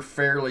if you're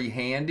fairly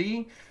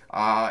handy.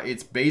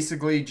 It's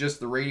basically just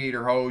the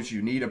radiator hose.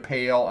 You need a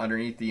pail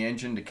underneath the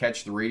engine to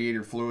catch the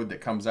radiator fluid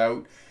that comes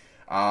out.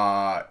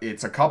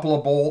 It's a couple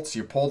of bolts.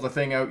 You pull the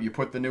thing out, you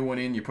put the new one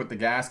in, you put the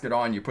gasket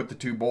on, you put the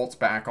 2 bolts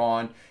back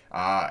on,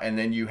 and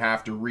then you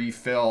have to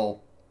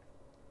refill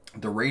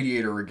the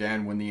radiator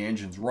again when the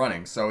engine's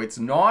running. So it's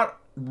not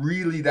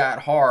really that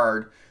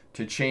hard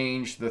to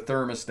change the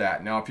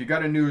thermostat. Now, if you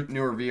got a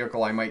newer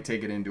vehicle, I might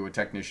take it into a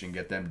technician,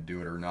 get them to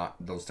do it or not,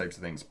 those types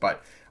of things.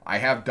 But I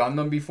have done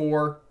them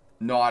before,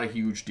 not a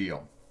huge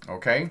deal.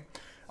 Okay.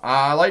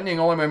 Lightning,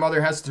 only my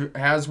mother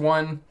has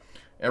one.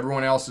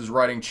 Everyone else is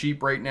riding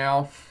cheap right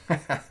now.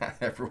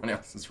 Everyone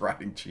else is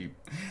riding cheap.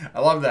 I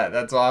love that.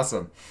 That's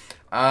awesome.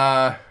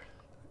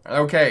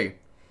 Okay.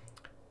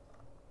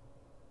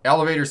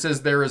 Elevator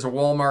says there is a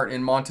Walmart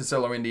in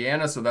Monticello,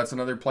 Indiana, so that's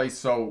another place.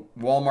 So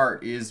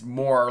Walmart is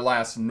more or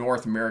less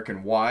North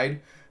American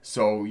wide,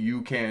 so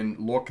you can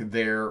look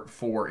there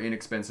for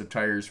inexpensive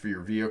tires for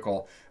your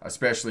vehicle,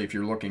 especially if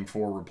you're looking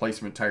for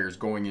replacement tires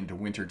going into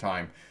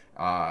wintertime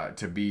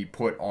to be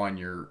put on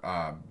your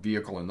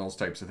vehicle and those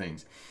types of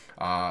things.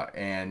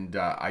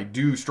 I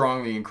do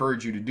strongly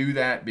encourage you to do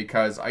that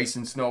because ice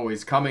and snow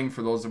is coming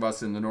for those of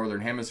us in the Northern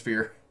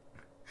Hemisphere.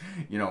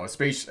 You know,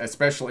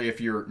 especially if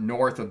you're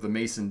north of the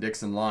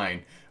Mason-Dixon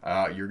line,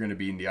 you're going to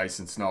be in the ice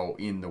and snow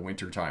in the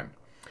wintertime.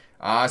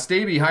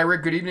 Staby, hi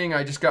Rick, good evening.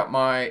 I just got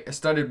my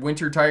studded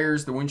winter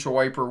tires, the windshield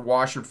wiper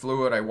washer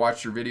fluid. I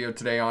watched your video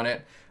today on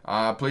it.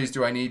 Please,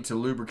 do I need to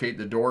lubricate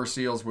the door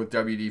seals with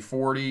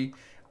WD-40?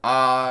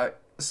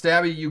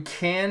 Stabby, you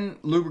can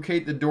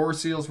lubricate the door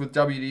seals with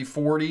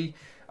WD-40.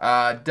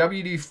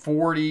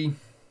 WD-40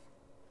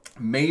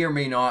 may or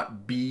may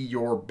not be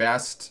your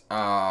best,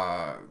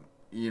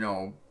 you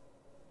know,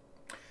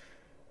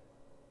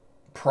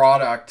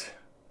 product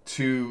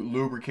to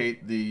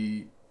lubricate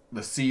the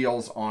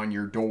seals on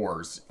your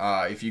doors.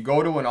 If you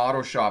go to an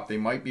auto shop, they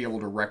might be able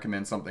to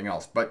recommend something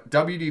else, but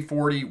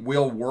WD-40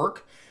 will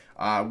work.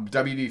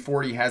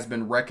 WD-40 has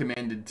been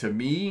recommended to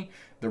me.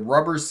 The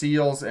rubber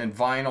seals and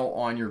vinyl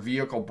on your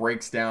vehicle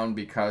breaks down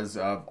because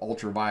of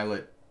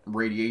ultraviolet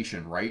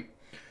radiation, right?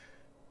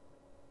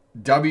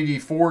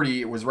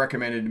 WD-40 was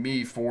recommended to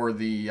me for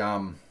the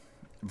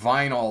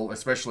vinyl,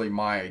 especially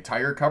my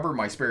tire cover,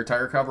 my spare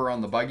tire cover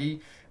on the buggy,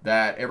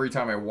 that every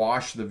time I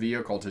wash the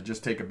vehicle to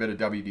just take a bit of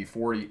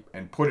WD-40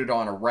 and put it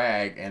on a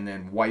rag and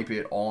then wipe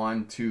it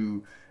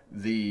onto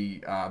the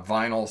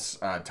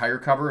vinyl tire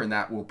cover, and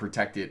that will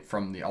protect it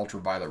from the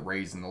ultraviolet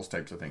rays and those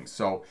types of things.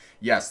 So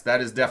yes, that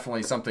is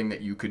definitely something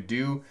that you could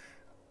do.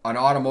 An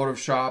automotive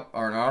shop,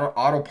 or an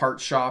auto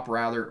parts shop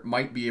rather,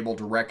 might be able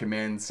to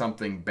recommend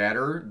something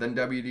better than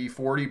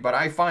WD-40, but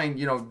I find,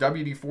 you know,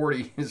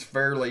 WD-40 is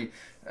fairly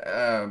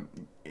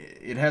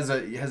it has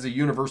a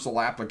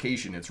universal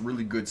application. It's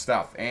really good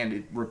stuff, and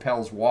it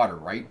repels water,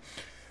 right?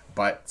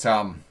 But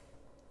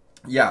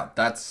yeah,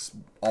 that's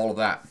all of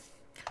that.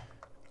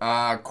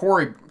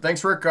 Corey,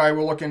 thanks, Rick. I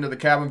will look into the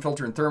cabin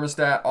filter and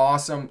thermostat.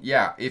 Awesome.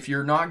 Yeah, if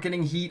you're not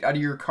getting heat out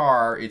of your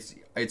car,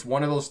 it's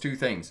one of those two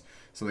things.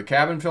 So the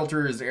cabin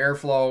filter is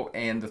airflow,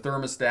 and the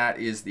thermostat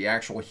is the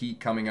actual heat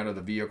coming out of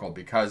the vehicle.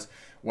 Because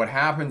what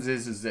happens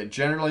is that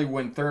generally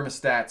when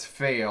thermostats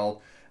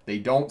fail, they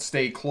don't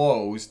stay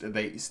closed,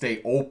 they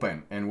stay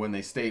open. And when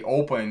they stay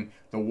open,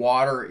 the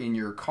water in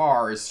your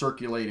car is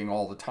circulating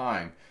all the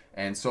time.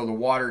 And so the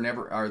water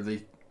never, or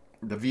the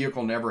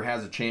vehicle never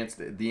has a chance,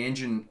 the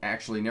engine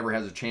actually never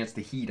has a chance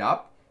to heat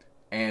up,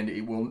 and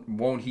it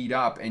won't heat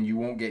up, and you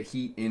won't get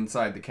heat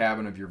inside the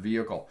cabin of your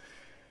vehicle.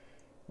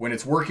 When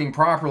it's working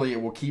properly,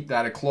 it will keep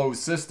that a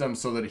closed system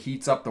so that it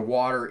heats up the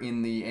water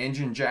in the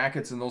engine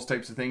jackets and those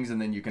types of things, and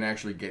then you can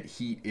actually get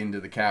heat into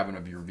the cabin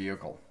of your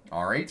vehicle.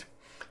 All right.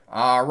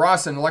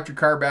 Rawson, electric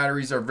car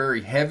batteries are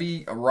very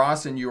heavy.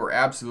 Rawson, you are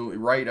absolutely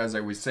right. As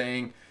I was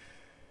saying,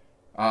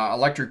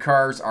 electric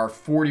cars are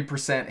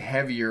 40%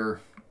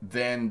 heavier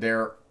than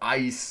their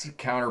ICE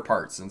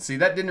counterparts. And see,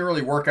 that didn't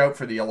really work out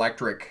for the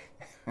electric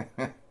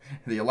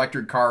the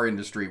electric car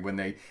industry when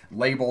they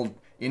labeled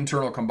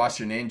internal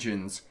combustion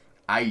engines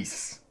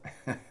ICE.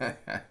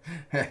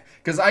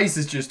 Because ICE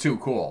is just too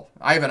cool.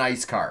 I have an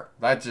ICE car.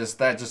 That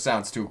just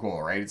sounds too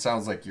cool, right? It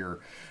sounds like you're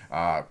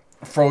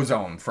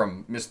Frozone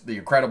from The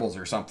Incredibles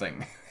or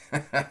something.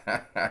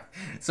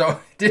 So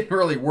it didn't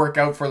really work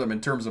out for them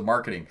in terms of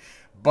marketing.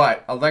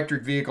 But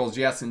electric vehicles,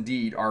 yes,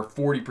 indeed, are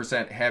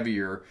 40%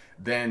 heavier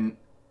than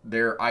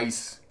their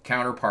ICE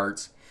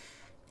counterparts.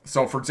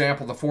 So, for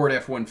example, the Ford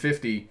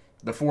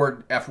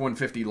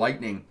F-150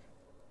 Lightning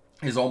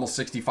is almost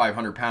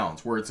 6,500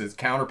 pounds, whereas its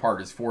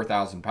counterpart is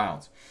 4,000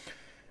 pounds.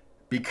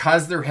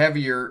 Because they're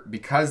heavier,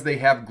 because they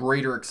have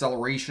greater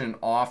acceleration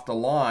off the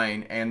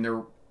line, and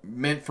they're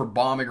meant for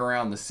bombing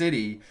around the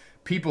city,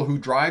 people who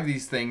drive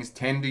these things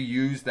tend to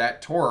use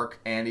that torque,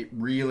 and it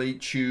really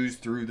chews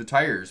through the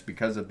tires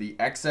because of the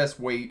excess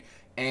weight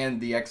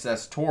and the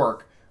excess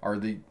torque, or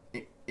the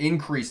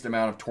increased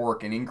amount of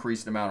torque and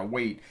increased amount of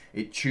weight.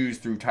 It chews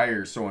through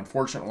tires. So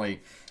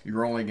unfortunately,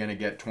 you're only going to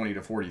get 20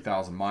 to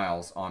 40,000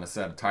 miles on a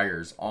set of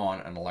tires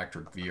on an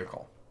electric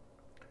vehicle.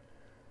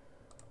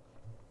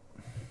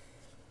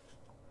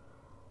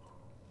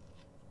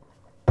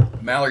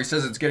 Mallory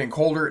says it's getting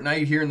colder at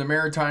night here in the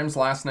Maritimes.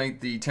 Last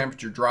night the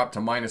temperature dropped to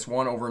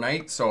 -1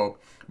 overnight. So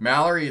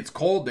Mallory, it's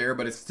cold there,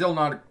 but it's still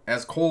not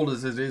as cold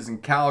as it is in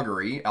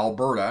Calgary,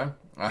 Alberta.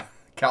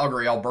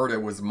 Calgary, Alberta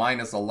was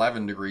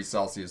 -11 degrees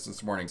Celsius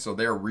this morning. So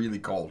they're really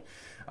cold.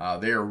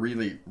 They are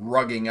really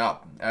rugging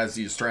up, as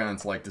the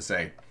Australians like to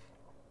say.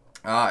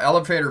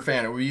 Elevator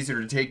fan, it will be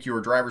easier to take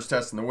your driver's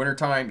test in the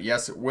wintertime.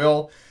 Yes, it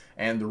will.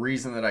 And the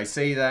reason that I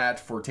say that,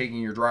 for taking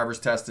your driver's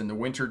test in the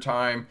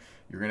wintertime,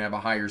 you're going to have a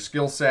higher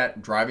skill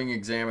set. Driving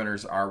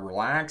examiners are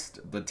relaxed.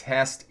 The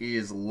test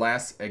is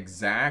less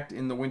exact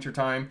in the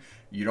wintertime.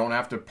 You don't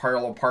have to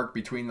parallel park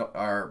between the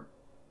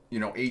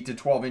 8 to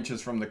 12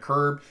 inches from the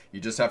curb.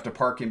 You just have to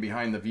park in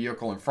behind the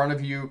vehicle in front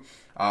of you.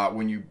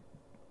 When you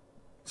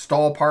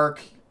stall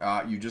park,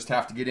 you just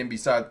have to get in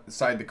beside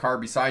the car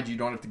beside you. You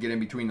don't have to get in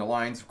between the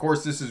lines. Of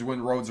course, this is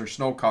when roads are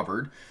snow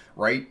covered,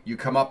 right? You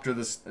come up to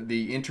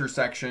the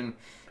intersection.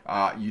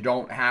 You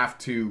don't have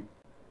to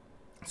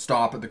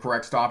stop at the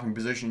correct stopping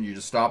position. You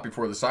just stop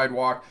before the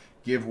sidewalk,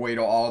 give way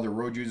to all other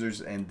road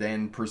users, and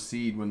then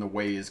proceed when the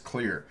way is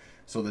clear.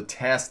 So the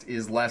test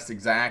is less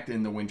exact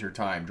in the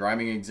wintertime.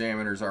 Driving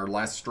examiners are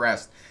less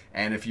stressed.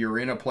 And if you're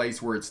in a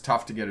place where it's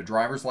tough to get a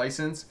driver's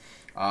license,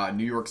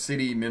 New York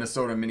City,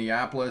 Minnesota,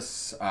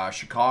 Minneapolis,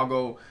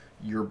 Chicago,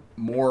 you're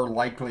more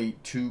likely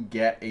to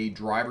get a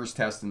driver's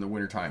test in the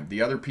wintertime.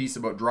 The other piece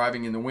about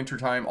driving in the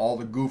wintertime, all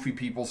the goofy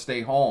people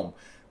stay home.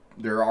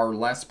 There are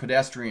less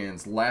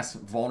pedestrians, less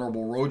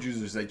vulnerable road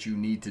users that you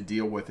need to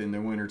deal with in the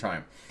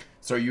wintertime.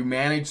 So you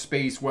manage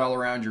space well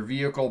around your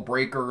vehicle,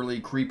 brake early,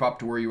 creep up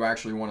to where you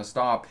actually want to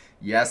stop.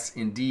 Yes,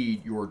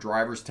 indeed, your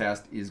driver's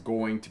test is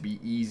going to be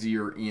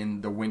easier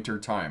in the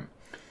wintertime.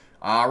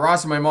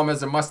 Ross, my mom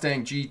has a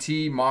Mustang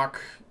GT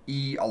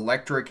Mach-E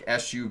electric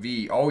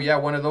SUV. Oh yeah,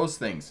 one of those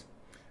things.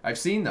 I've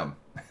seen them.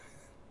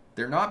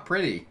 They're not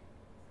pretty.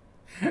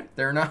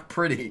 They're not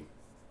pretty.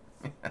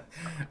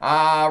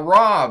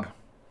 Rob,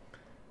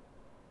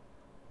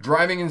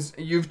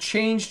 you've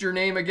changed your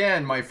name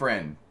again, my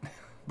friend.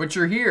 But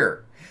you're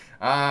here.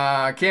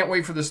 Can't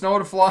wait for the snow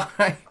to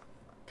fly.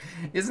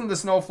 Isn't the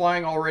snow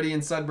flying already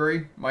in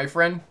Sudbury, my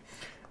friend?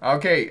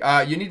 Okay,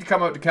 you need to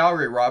come out to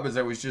Calgary, Rob. As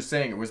I was just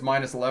saying, it was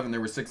 -11.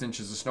 There was 6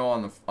 inches of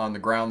snow on the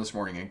ground this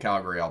morning in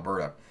Calgary,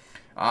 Alberta.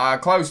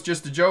 Klaus,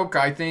 just a joke.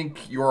 I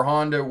think your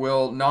Honda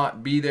will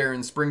not be there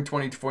in spring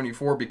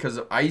 2024 because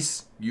of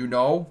ice. You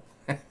know,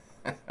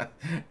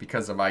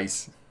 because of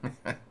ice.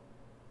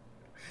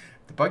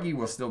 The buggy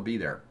will still be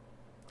there.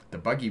 The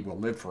buggy will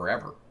live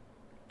forever.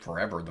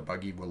 Forever, the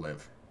buggy will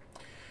live.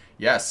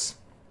 Yes.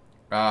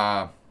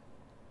 Wyatt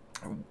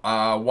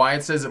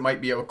says it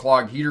might be a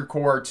clogged heater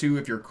core too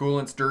if your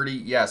coolant's dirty.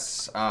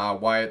 Yes,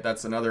 Wyatt,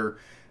 that's another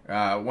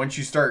Once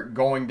you start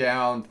going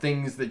down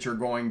things that you're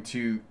going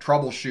to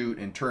troubleshoot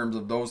in terms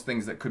of those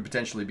things that could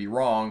potentially be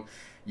wrong,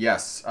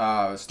 yes,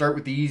 start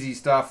with the easy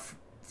stuff.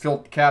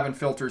 Cabin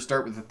filter,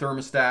 start with the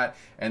thermostat,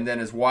 and then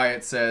as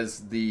Wyatt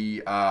says,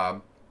 the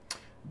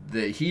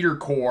heater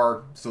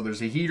core. So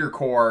there's a heater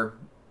core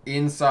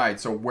inside,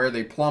 so where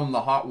they plumb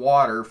the hot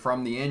water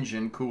from the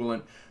engine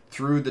coolant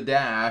through the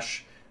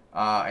dash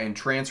and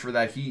transfer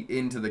that heat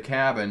into the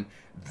cabin,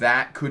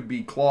 that could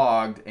be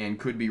clogged and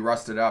could be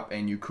rusted up,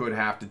 and you could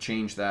have to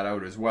change that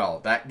out as well.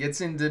 That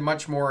gets into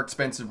much more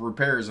expensive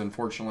repairs,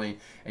 unfortunately,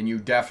 and you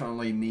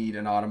definitely need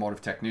an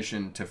automotive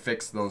technician to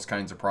fix those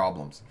kinds of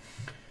problems.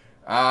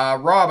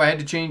 Rob, I had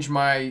to change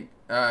my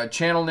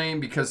channel name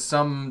because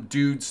some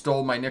dude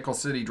stole my Nickel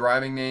City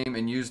driving name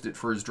and used it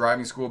for his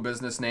driving school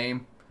business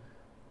name.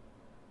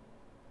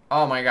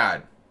 Oh my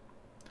God.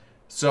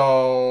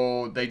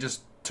 So they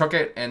just took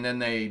it and then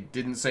they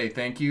didn't say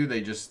thank you.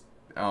 They just,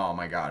 oh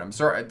my God. I'm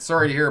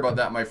sorry to hear about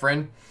that, my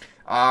friend.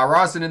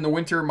 Rawson, in the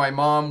winter, my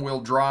mom will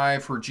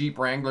drive her Jeep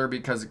Wrangler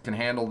because it can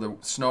handle the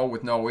snow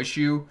with no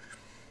issue.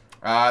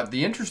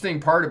 The interesting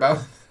part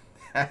about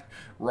that,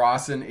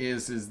 Rawson,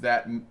 is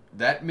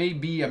that may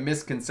be a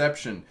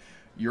misconception.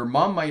 Your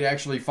mom might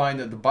actually find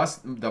that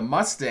the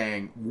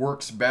Mustang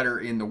works better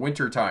in the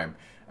wintertime.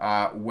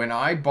 When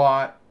I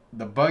bought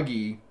the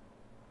buggy,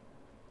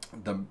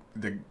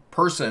 the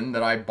person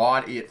that I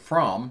bought it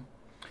from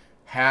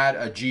had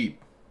a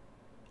Jeep,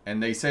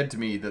 and they said to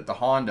me that the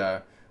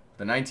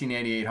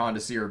 1988 Honda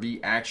CR-V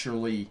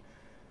actually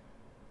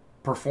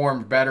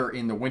performed better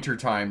in the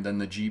wintertime than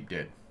the Jeep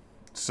did.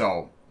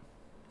 So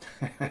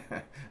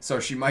so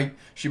she might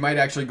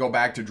actually go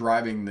back to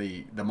driving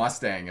the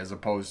Mustang as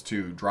opposed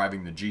to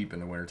driving the Jeep in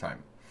the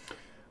wintertime.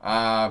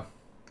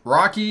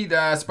 Rocky,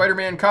 the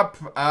Spider-Man Cup,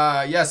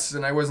 yes,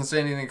 and I wasn't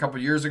saying anything a couple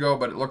of years ago,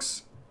 but it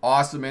looks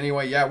awesome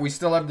anyway. Yeah, we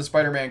still have the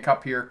Spider-Man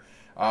Cup here.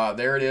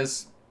 There it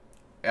is.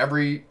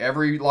 Every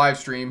live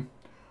stream.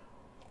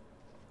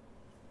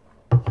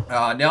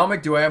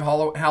 Nelmick, do I have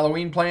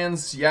Halloween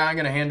plans? Yeah, I'm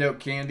going to hand out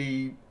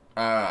candy.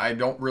 I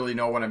don't really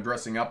know what I'm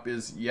dressing up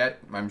as yet.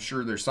 I'm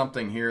sure there's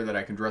something here that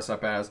I can dress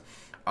up as.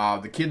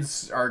 The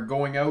kids are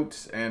going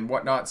out and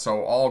whatnot,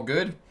 so all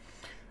good.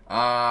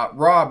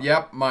 Rob,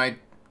 yep, my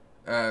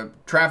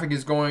traffic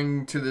is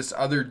going to this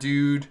other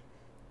dude,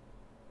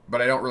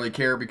 but I don't really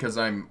care because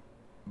I'm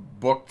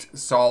booked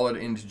solid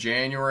into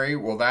January.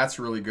 Well, that's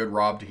really good,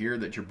 Rob, to hear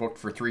that you're booked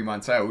for 3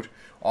 months out.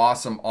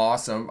 Awesome,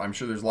 awesome. I'm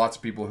sure there's lots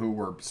of people who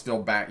were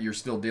still you're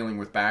still dealing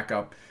with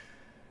backup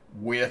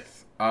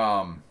with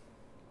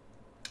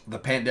the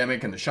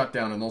pandemic and the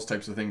shutdown and those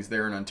types of things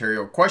there in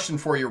Ontario. Question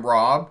for you,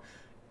 Rob.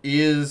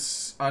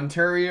 Is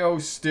Ontario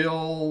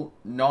still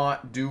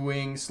not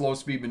doing slow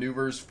speed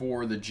maneuvers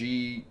for the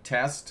G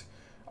test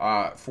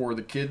for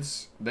the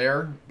kids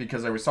there?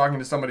 Because I was talking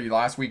to somebody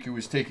last week who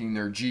was taking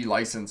their G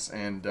license,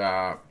 and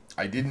I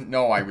didn't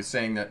know. I was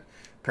saying that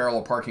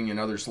parallel parking and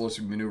other slow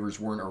speed maneuvers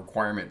weren't a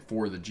requirement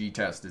for the G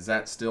test. Is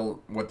that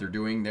still what they're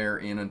doing there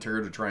in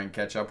Ontario to try and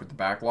catch up with the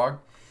backlog?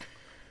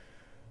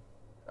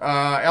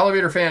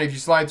 Elevator fan, if you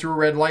slide through a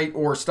red light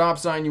or stop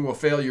sign, you will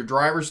fail your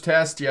driver's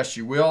test. Yes,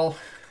 you will.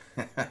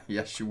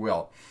 Yes, you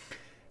will.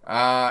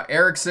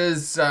 Eric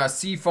says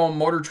seafoam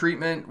motor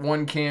treatment,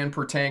 1 can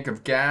per tank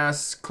of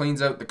gas,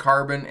 cleans out the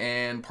carbon,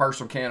 and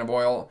partial can of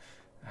oil,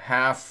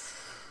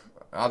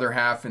 other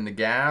half in the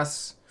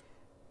gas.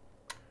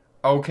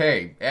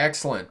 Okay,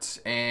 excellent.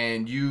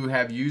 And you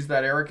have used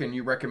that, Eric, and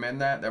you recommend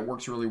that? That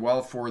works really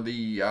well for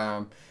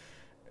the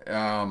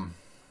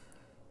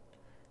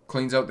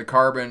cleans out the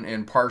carbon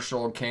and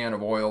partial can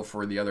of oil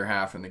for the other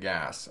half in the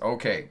gas.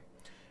 Okay.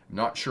 I'm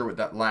not sure what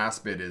that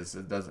last bit is.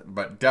 It doesn't,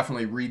 but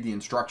definitely read the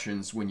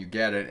instructions when you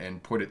get it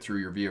and put it through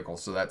your vehicle.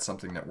 So that's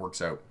something that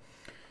works out.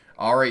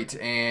 All right,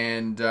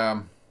 and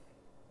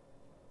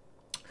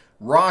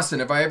Rawson,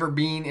 have I ever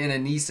been in a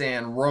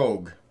Nissan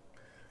Rogue?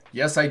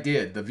 Yes, I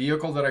did. The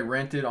vehicle that I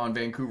rented on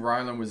Vancouver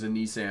Island was a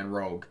Nissan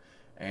Rogue,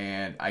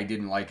 and I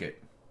didn't like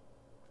it.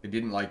 I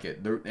didn't like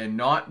it. And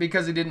not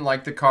because I didn't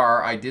like the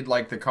car. I did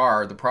like the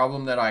car. The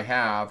problem that I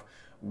have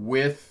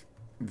with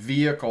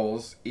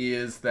vehicles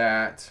is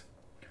that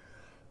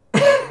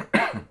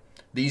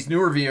these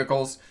newer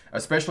vehicles,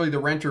 especially the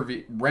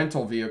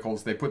rental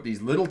vehicles, they put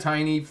these little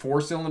tiny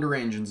 4-cylinder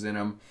engines in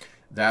them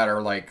that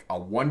are like a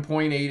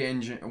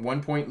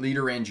 1.8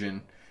 liter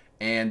engine,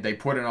 and they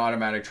put an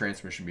automatic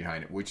transmission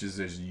behind it, which is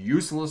as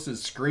useless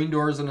as screen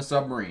doors in a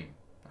submarine.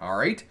 All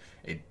right?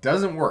 It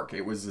doesn't work.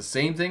 It was the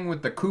same thing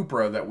with the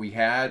Cupra that we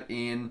had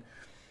in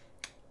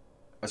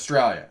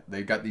Australia.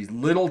 They've got these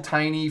little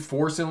tiny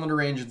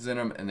 4-cylinder engines in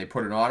them, and they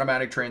put an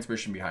automatic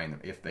transmission behind them.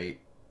 If they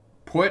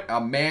put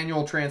a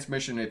manual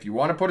transmission, if you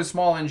want to put a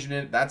small engine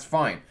in it, that's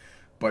fine.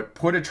 But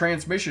put a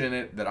transmission in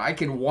it that I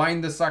can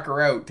wind the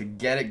sucker out to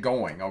get it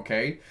going,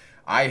 okay?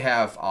 I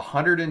have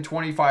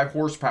 125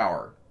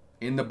 horsepower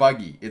in the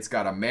buggy. It's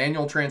got a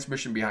manual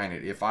transmission behind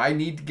it. If I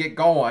need to get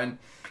going,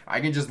 I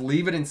can just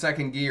leave it in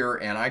second gear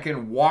and I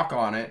can walk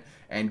on it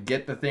and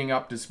get the thing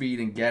up to speed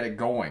and get it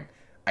going.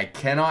 I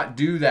cannot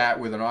do that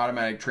with an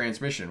automatic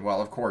transmission.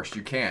 Well, of course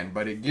you can,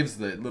 but it gives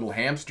the little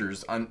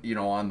hamsters on, you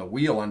know, on the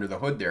wheel under the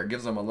hood there, it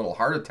gives them a little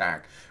heart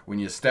attack when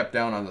you step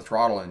down on the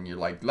throttle and you're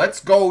like, let's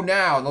go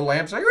now. And the little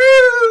hamsters like,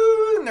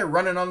 woo! And they're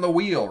running on the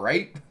wheel,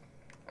 right?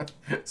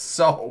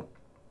 So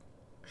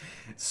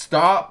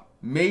stop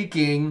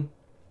making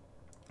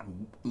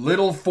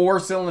little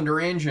 4-cylinder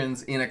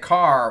engines in a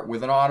car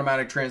with an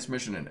automatic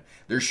transmission in it.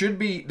 There should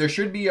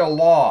be a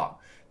law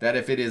that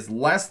if it is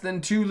less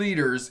than 2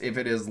 liters, if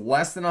it is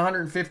less than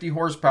 150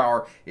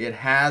 horsepower, it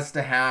has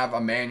to have a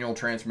manual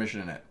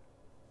transmission in it.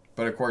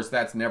 But of course,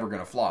 that's never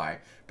going to fly.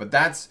 But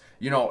that's,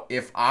 you know,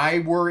 if I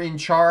were in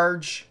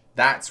charge,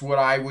 that's what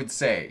I would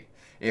say.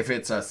 If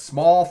it's a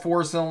small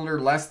 4-cylinder,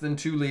 less than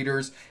 2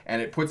 liters,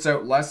 and it puts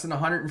out less than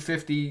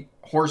 150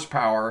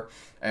 horsepower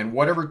and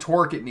whatever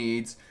torque it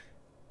needs,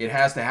 it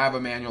has to have a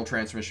manual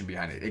transmission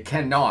behind it. It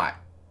cannot.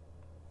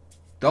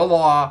 The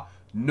law,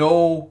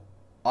 no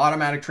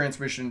automatic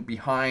transmission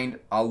behind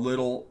a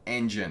little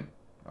engine,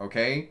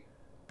 okay?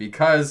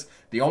 Because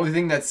the only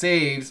thing that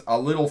saves a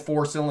little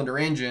 4-cylinder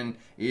engine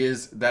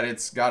is that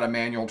it's got a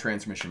manual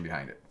transmission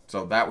behind it.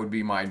 So that would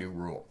be my new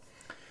rule.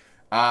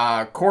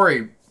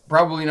 Corey,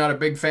 probably not a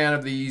big fan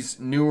of these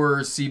newer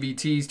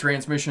CVTs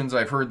transmissions.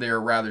 I've heard they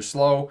are rather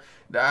slow.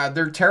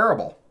 They're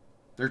terrible.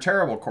 They're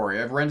terrible,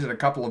 Corey. I've rented a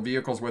couple of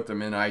vehicles with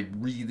them, and I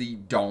really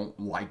don't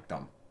like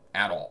them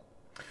at all.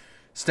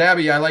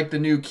 Stabby, I like the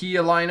new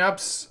Kia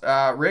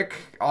lineups.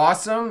 Rick,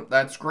 awesome.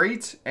 That's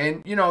great.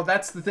 And, you know,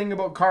 that's the thing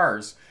about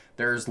cars.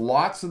 There's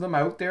lots of them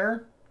out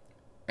there,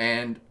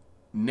 and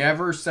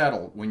never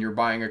settle when you're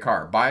buying a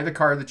car. Buy the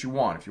car that you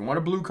want. If you want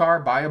a blue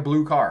car, buy a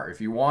blue car. If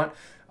you want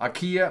a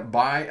Kia,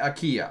 buy a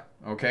Kia.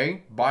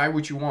 Okay? Buy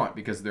what you want,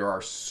 because there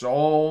are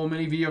so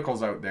many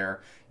vehicles out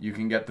there. You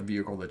can get the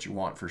vehicle that you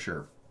want for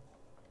sure.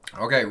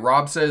 Okay,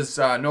 Rob says,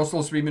 no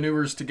slow speed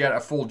maneuvers to get a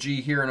full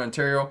G here in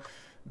Ontario.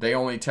 They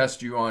only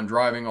test you on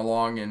driving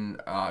along in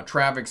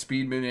traffic,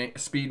 speed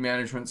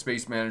management,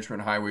 space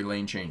management, highway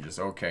lane changes.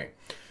 Okay,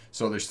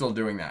 so they're still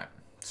doing that.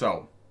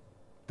 So,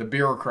 the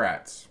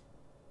bureaucrats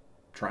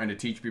trying to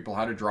teach people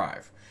how to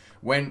drive.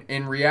 When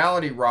in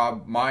reality,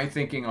 Rob, my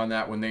thinking on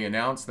that when they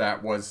announced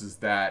that is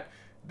that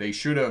they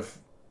should have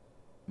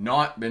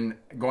not been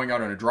going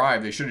out on a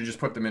drive. They should have just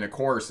put them in a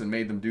course and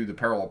made them do the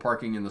parallel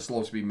parking and the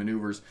slow speed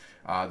maneuvers,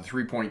 the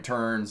 3-point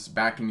turns,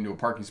 backing into a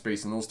parking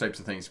space, and those types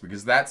of things,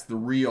 because that's the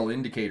real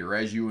indicator,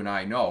 as you and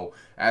I know,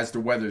 as to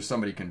whether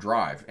somebody can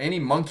drive. Any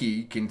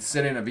monkey can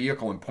sit in a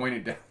vehicle and point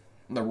it down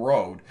the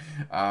road.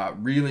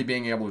 Really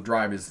being able to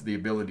drive is the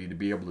ability to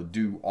be able to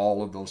do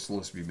all of those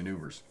slow speed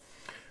maneuvers.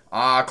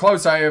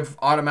 Close, I have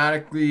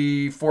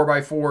automatically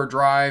 4x4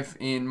 drive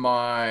in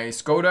my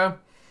Skoda.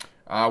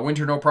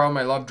 Winter, no problem.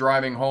 I love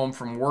driving home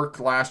from work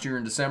last year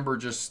in December,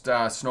 just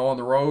snow on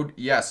the road.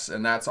 Yes,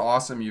 and that's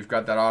awesome. You've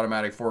got that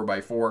automatic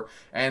 4x4.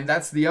 And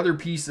that's the other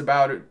piece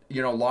about it.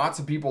 You know, lots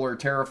of people are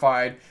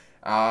terrified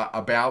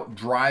about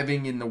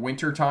driving in the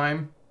winter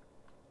time.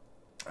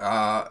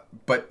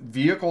 But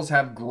vehicles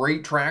have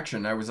great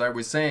traction. I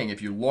was saying, if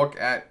you look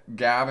at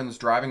Gavin's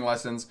driving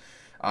lessons,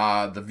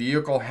 the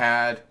vehicle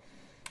had,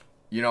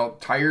 you know,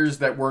 tires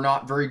that were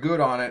not very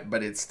good on it,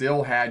 but it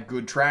still had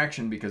good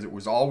traction because it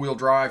was all-wheel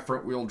drive,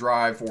 front-wheel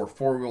drive, or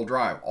four-wheel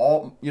drive.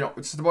 All, you know,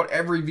 it's just about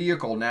every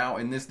vehicle now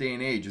in this day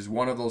and age is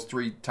one of those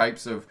 3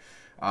 types of,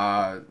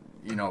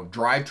 you know,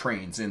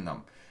 drivetrains in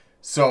them.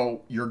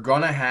 So you're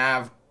going to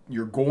have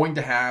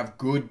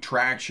good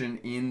traction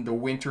in the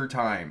winter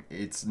time.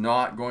 It's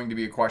not going to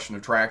be a question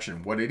of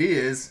traction. What it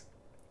is,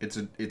 it's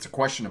a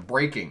question of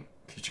braking,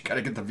 because you got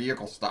to get the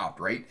vehicle stopped,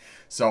 right?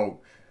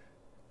 So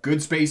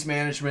good space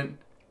management,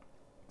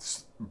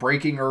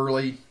 braking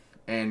early,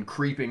 and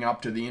creeping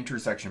up to the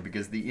intersection,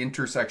 because the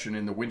intersection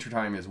in the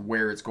wintertime is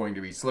where it's going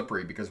to be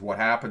slippery, because what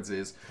happens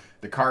is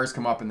the cars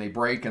come up and they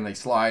brake and they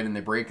slide and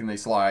they brake and they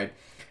slide,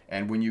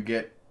 and when you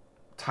get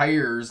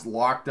tires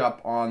locked up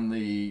on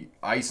the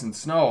ice and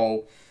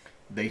snow,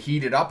 they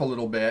heat it up a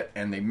little bit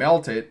and they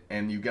melt it,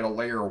 and you get a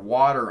layer of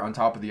water on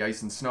top of the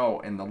ice and snow,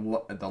 and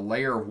the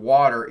layer of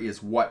water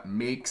is what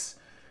makes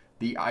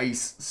the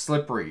ice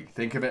slippery.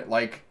 Think of it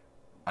like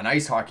an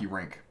ice hockey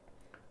rink.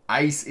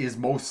 Ice is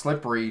most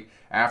slippery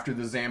after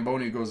the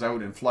Zamboni goes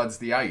out and floods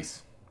the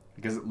ice,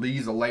 because it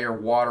leaves a layer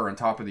of water on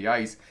top of the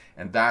ice,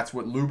 and that's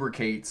what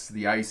lubricates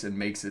the ice and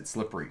makes it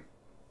slippery.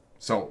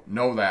 So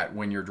know that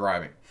when you're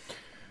driving.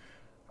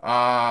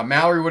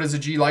 Mallory, what is a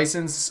G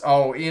license?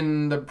 Oh,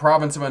 in the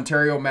province of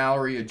Ontario,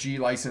 Mallory, a G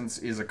license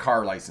is a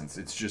car license.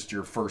 It's just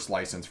your first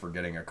license for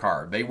getting a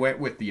car. They went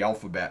with the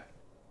alphabet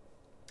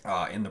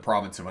in the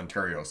province of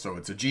Ontario. So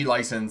it's a G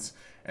license,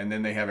 and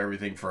then they have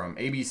everything from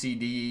A, B, C,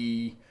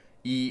 D,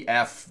 E,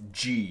 F,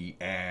 G,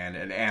 and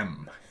an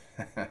M.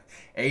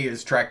 A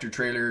is tractor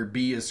trailer,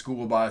 B is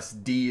school bus,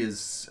 D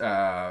is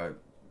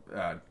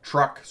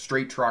truck,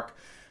 straight truck,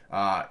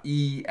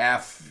 E,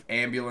 F,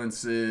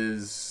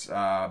 ambulances,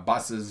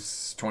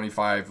 buses,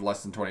 25,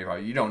 less than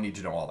 25. You don't need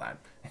to know all that.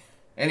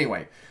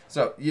 Anyway,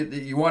 so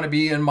you want to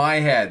be in my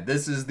head.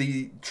 This is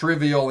the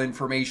trivial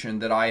information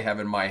that I have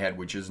in my head,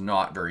 which is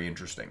not very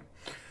interesting.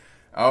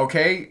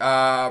 Okay,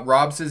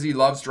 Rob says he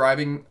loves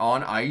driving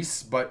on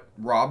ice, but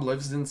Rob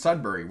lives in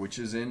Sudbury, which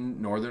is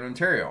in Northern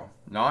Ontario.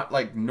 Not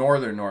like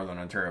Northern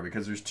Ontario,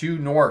 because there's two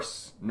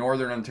Northern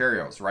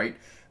Ontarios, right?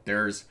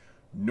 There's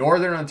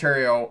Northern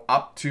Ontario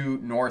up to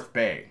North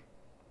Bay,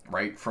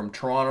 right? From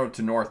Toronto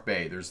to North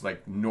Bay, there's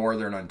like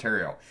Northern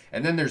Ontario.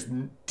 And then there's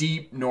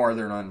deep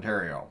Northern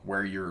Ontario,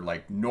 where you're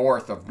like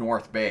north of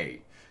North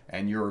Bay,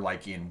 and you're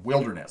like in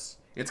wilderness.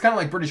 It's kind of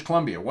like British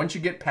Columbia. Once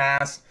you get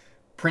past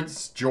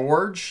Prince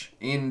George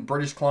in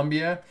British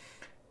Columbia,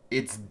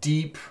 it's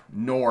deep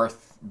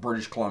north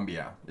British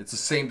Columbia. It's the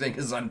same thing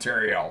as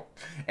Ontario.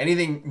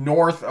 Anything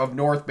north of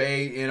North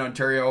Bay in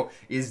Ontario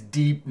is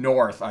deep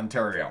north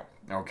Ontario.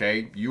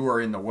 Okay? You are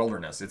in the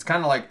wilderness. It's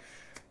kind of like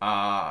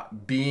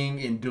being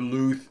in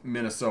Duluth,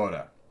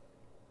 Minnesota.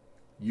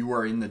 You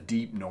are in the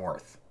deep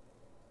north.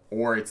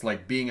 Or it's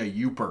like being a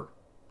Yooper,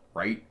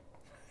 right?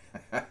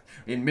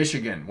 In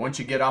Michigan, once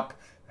you get up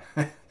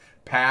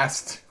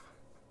past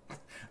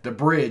the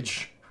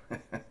bridge,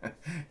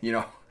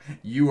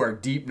 you are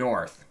deep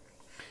north.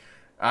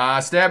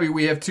 Stabby,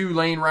 we have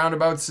 2-lane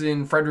roundabouts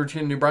in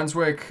Fredericton, New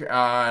Brunswick,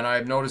 and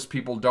I've noticed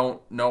people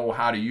don't know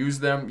how to use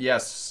them.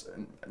 Yes,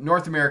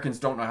 North Americans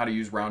don't know how to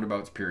use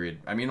roundabouts, period.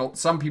 I mean,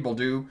 some people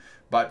do,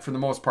 but for the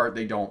most part,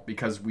 they don't,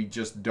 because we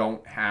just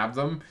don't have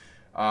them,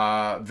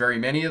 very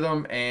many of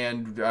them,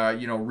 and,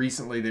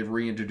 recently they've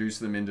reintroduced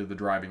them into the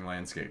driving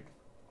landscape.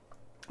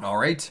 All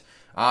right.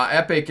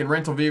 Epic in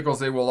rental vehicles,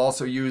 they will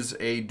also use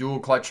a dual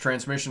clutch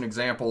transmission.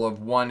 Example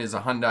of one is a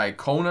Hyundai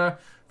Kona.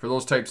 For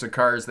those types of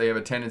cars, they have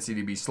a tendency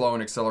to be slow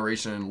in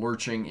acceleration and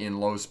lurching in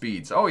low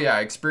speeds. Oh yeah,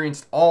 I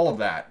experienced all of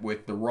that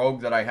with the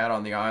Rogue that I had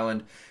on the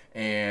island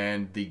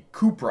and the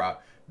Cupra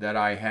that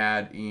I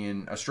had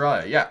in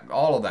Australia. Yeah,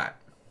 all of that.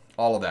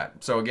 All of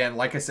that. So again,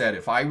 like I said,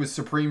 if I was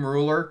Supreme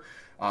Ruler,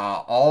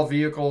 all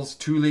vehicles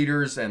 2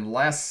 liters and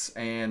less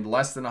than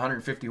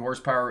 150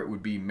 horsepower, it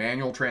would be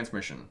manual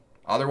transmission.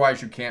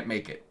 Otherwise, you can't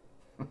make it.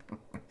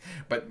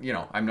 But,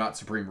 I'm not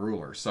Supreme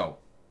Ruler, so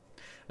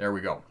there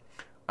we go.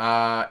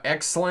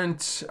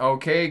 Excellent.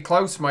 Okay,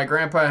 Klaus, my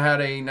grandpa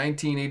had a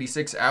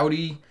 1986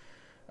 Audi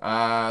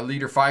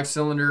liter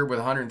 5-cylinder with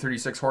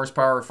 136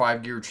 horsepower,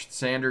 5-gear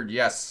standard.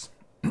 Yes.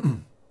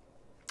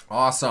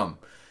 Awesome.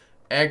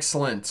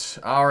 Excellent.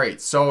 All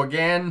right, so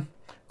again,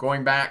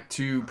 going back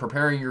to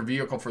preparing your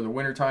vehicle for the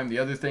wintertime, the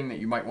other thing that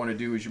you might want to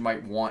do is you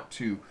might want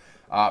to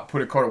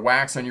put a coat of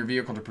wax on your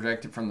vehicle to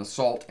protect it from the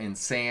salt and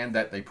sand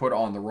that they put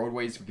on the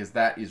roadways, because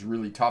that is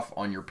really tough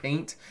on your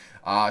paint,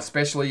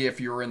 especially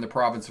if you're in the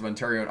province of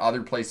Ontario and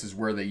other places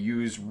where they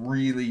use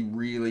really,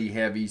 really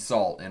heavy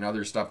salt and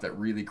other stuff that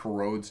really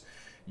corrodes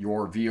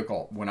your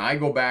vehicle. When I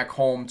go back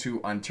home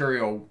to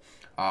Ontario,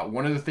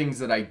 one of the things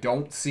that I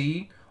don't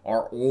see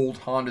are old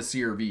Honda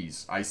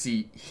CR-Vs. I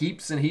see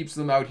heaps and heaps of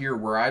them out here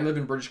where I live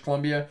in British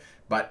Columbia,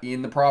 but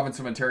in the province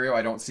of Ontario,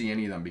 I don't see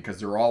any of them because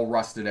they're all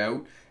rusted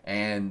out.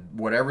 And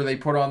whatever they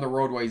put on the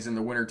roadways in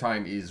the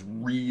wintertime is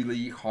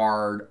really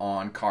hard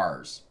on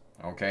cars,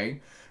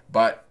 okay?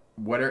 But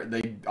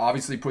they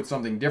obviously put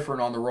something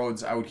different on the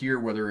roads out here,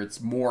 whether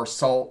it's more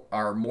salt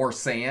or more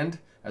sand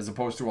as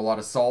opposed to a lot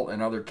of salt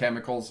and other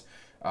chemicals,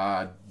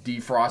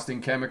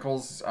 defrosting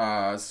chemicals.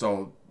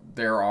 So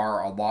there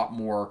are a lot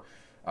more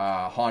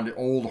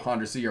old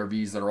Honda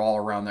CR-Vs that are all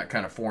around that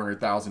kind of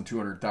 400,000,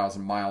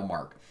 200,000 mile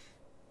mark.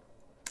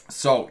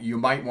 So you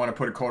might want to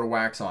put a coat of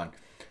wax on.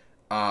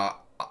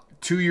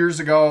 2 years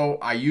ago,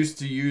 I used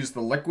to use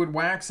the liquid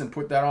wax and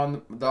put that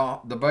on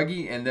the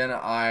buggy, and then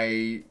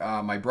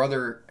my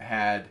brother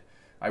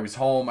I was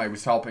home, I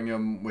was helping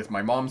him with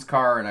my mom's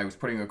car, and I was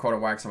putting a coat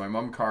of wax on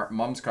my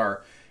mom's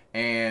car,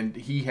 and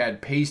he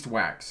had paste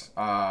wax,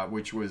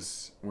 which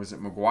was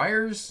it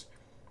McGuire's?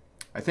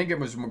 I think it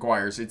was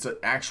McGuire's. It's an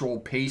actual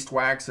paste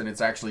wax, and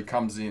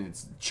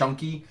it's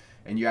chunky,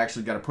 and you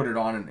actually got to put it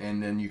on,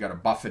 and then you got to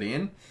buff it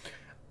in.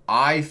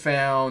 I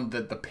found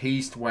that the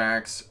paste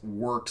wax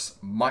works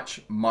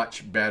much,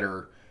 much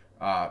better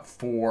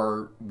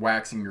for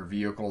waxing your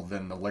vehicle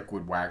than the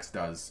liquid wax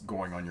does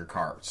going on your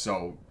car.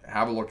 So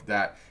have a look at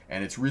that,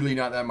 and it's really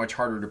not that much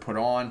harder to put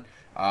on.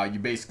 You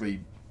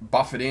basically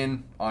buff it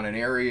in on an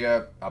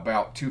area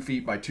about 2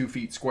 feet by 2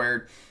 feet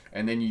squared,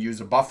 and then you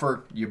use a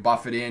buffer, you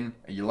buff it in,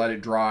 you let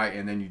it dry,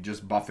 and then you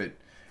just buff it,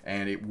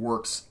 and it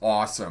works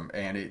awesome.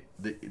 And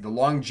the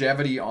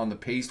longevity on the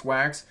paste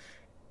wax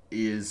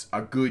is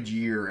a good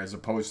year as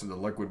opposed to the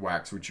liquid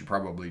wax, which you're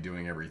probably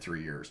doing every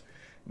 3 years.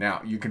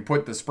 Now, you can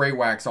put the spray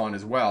wax on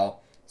as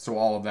well, so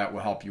all of that will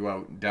help you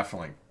out,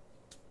 definitely.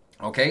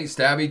 Okay,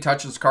 Stabby,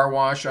 touchless car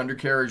wash,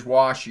 undercarriage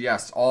wash,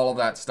 yes, all of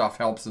that stuff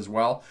helps as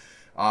well.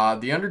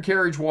 The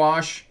undercarriage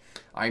wash,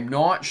 I'm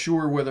not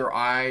sure whether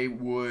I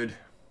would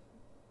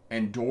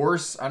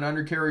endorse an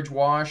undercarriage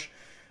wash,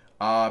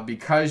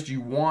 because you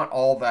want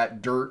all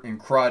that dirt and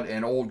crud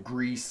and old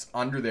grease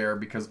under there,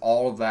 because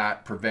all of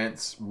that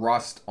prevents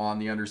rust on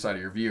the underside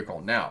of your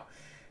vehicle. Now,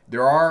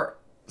 there are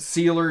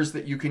sealers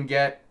that you can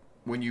get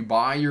when you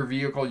buy your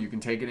vehicle. You can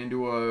take it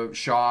into a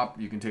shop,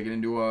 you can take it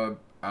into a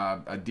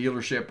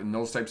dealership and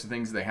those types of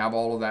things. They have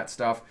all of that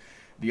stuff.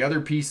 The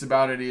other piece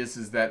about it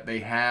is that they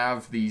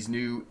have these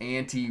new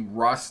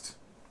anti-rust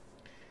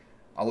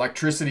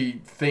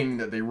electricity thing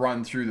that they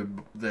run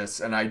through this,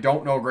 and I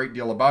don't know a great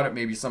deal about it.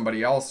 Maybe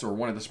somebody else or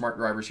one of the smart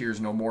drivers here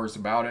knows more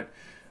about it.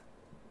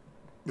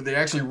 But they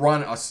actually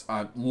run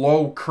a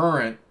low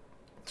current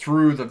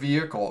through the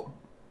vehicle,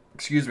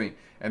 excuse me,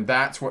 and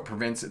that's what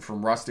prevents it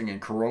from rusting and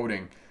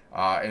corroding.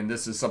 And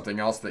this is something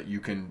else that you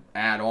can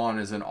add on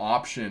as an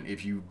option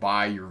if you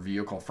buy your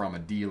vehicle from a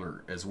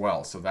dealer as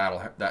well. So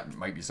that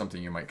might be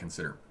something you might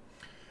consider.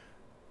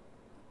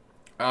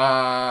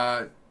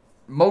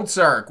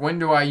 Mozart, when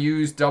do I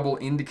use double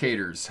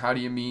indicators? How do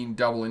you mean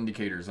double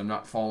indicators? I'm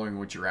not following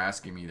what you're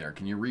asking me there.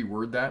 Can you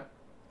reword that?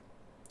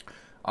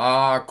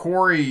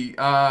 Corey,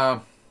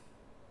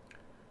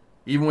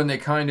 even when they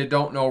kind of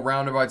don't know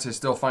roundabouts, I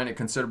still find it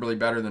considerably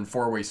better than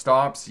four-way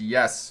stops.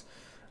 Yes,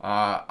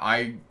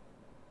 I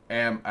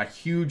am a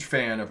huge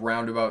fan of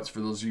roundabouts. For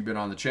those of you who've been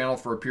on the channel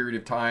for a period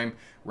of time,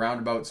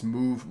 roundabouts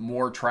move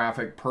more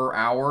traffic per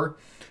hour.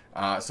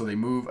 So they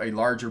move a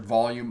larger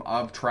volume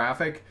of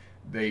traffic.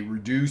 They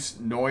reduce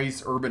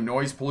noise, urban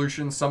noise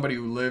pollution. Somebody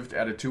who lived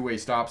at a two-way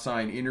stop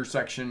sign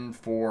intersection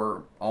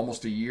for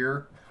almost a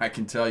year, I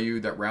can tell you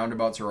that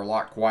roundabouts are a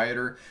lot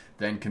quieter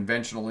than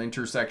conventional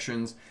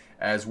intersections.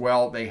 As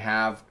well, they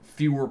have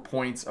fewer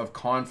points of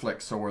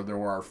conflict, so where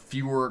there are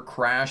fewer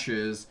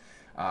crashes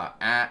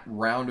at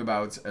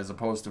roundabouts as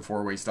opposed to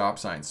four-way stop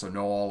signs. So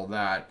know all of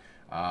that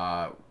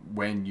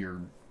when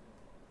you're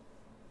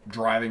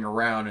driving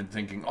around and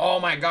thinking, oh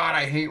my God,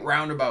 I hate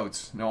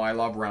roundabouts. No, I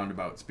love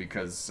roundabouts,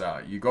 because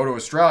you go to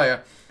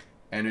Australia,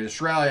 and in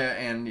Australia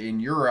and in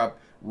Europe,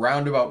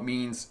 roundabout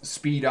means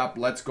speed up,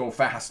 let's go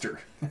faster.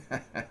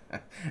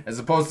 As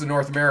opposed to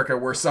North America,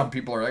 where some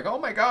people are like, oh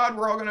my God,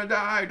 we're all gonna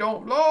die,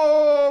 don't,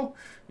 no,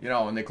 you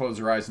know, and they close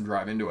their eyes and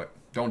drive into it.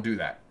 Don't do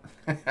that.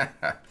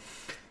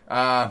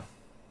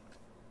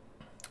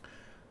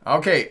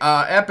 Okay,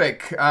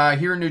 Epic.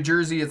 Here in New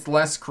Jersey, it's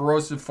less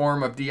corrosive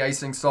form of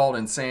de-icing salt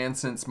and sand,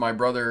 since my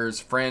brother's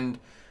friend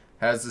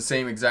has the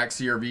same exact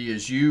CRV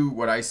as you.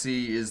 What I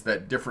see is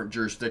that different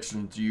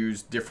jurisdictions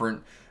use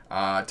different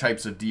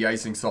types of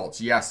de-icing salts.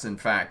 Yes, in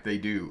fact, they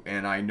do.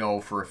 And I know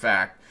for a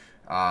fact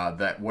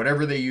that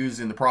whatever they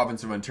use in the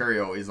province of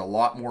Ontario is a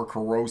lot more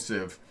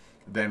corrosive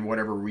than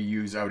whatever we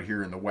use out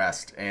here in the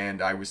West. And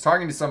I was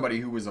talking to somebody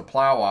who was a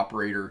plow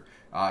operator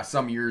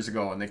some years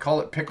ago, and they call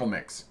it pickle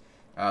mix.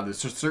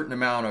 There's a certain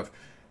amount of,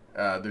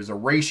 there's a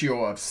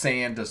ratio of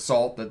sand to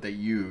salt that they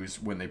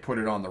use when they put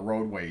it on the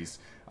roadways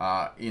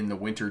in the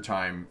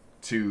wintertime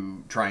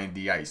to try and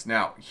de-ice.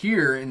 Now,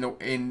 here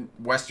in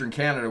Western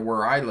Canada,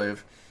 where I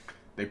live,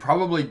 they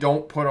probably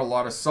don't put a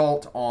lot of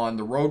salt on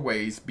the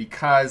roadways,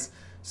 because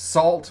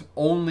salt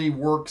only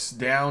works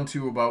down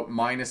to about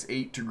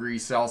 -8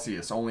 degrees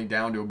Celsius, only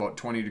down to about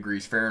 20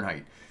 degrees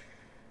Fahrenheit.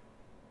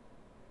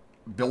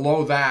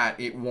 Below that,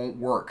 it won't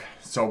work.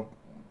 So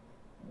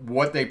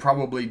what they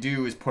probably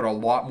do is put a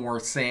lot more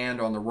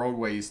sand on the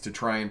roadways to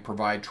try and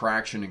provide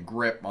traction and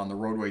grip on the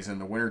roadways in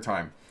the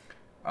wintertime.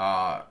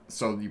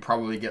 So you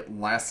probably get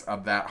less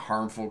of that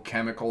harmful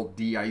chemical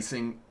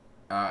de-icing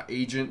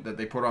agent that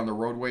they put on the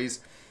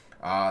roadways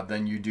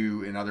than you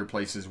do in other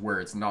places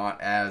where it's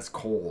not as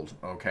cold,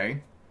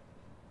 okay?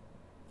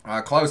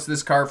 Klaus,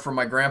 this car from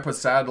my grandpa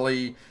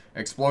sadly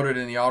exploded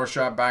in the auto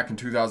shop back in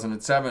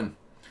 2007.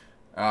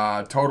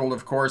 Totaled,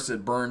 of course,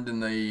 it burned in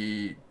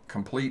the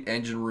complete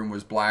engine room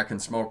was black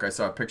and smoke. I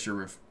saw a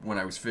picture of when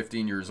I was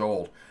 15 years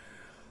old.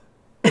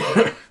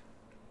 Did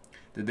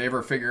they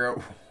ever figure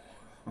out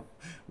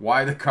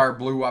why the car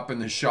blew up in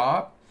the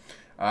shop?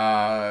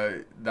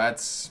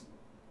 That's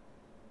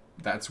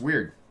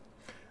weird.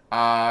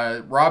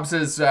 Rob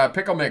says,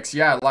 pickle mix.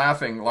 Yeah,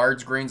 laughing.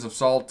 Large grains of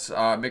salt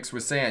mixed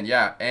with sand.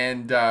 Yeah,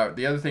 and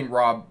the other thing,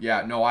 Rob,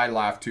 yeah, no, I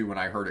laughed too when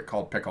I heard it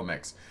called pickle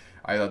mix.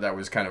 I thought that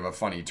was kind of a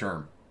funny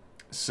term.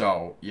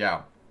 So,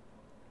 yeah.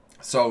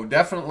 So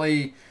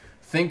definitely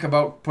think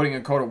about putting a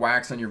coat of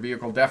wax on your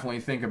vehicle. Definitely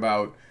think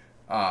about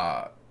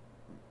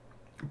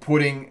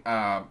putting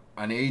an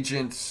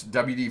agent,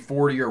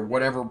 WD-40 or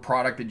whatever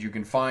product that you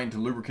can find to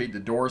lubricate the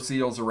door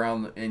seals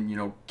around, and you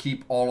know,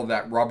 keep all of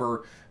that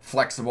rubber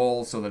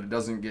flexible so that it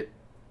doesn't get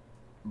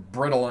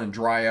brittle and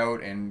dry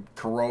out and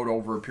corrode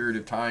over a period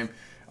of time,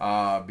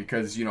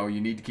 because you know, you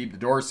need to keep the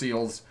door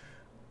seals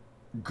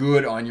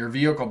good on your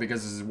vehicle,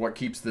 because this is what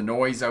keeps the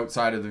noise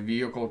outside of the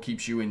vehicle,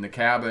 keeps you in the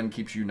cabin,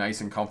 keeps you nice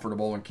and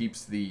comfortable, and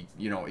keeps the,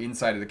 you know,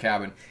 inside of the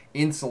cabin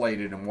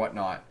insulated and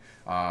whatnot.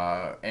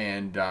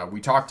 We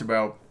talked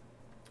about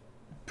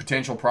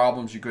potential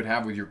problems you could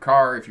have with your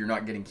car if you're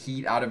not getting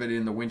heat out of it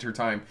in the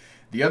wintertime.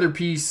 The other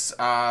piece,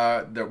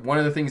 that one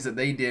of the things that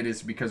they did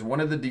is because one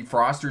of the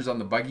defrosters on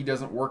the buggy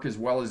doesn't work as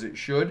well as it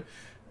should.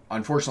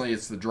 Unfortunately,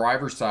 it's the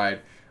driver's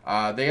side.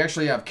 They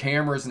actually have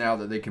cameras now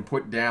that they can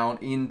put down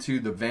into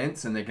the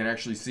vents, and they can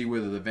actually see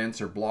whether the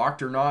vents are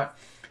blocked or not.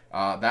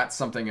 That's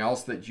something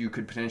else that you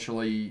could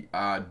potentially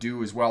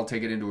do as well.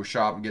 Take it into a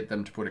shop and get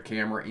them to put a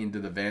camera into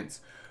the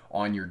vents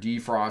on your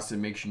defrost,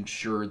 and making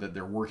sure that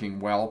they're working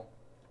well,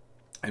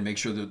 and make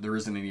sure that there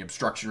isn't any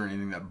obstruction or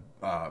anything that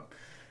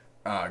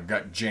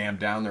got jammed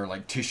down there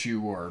like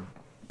tissue or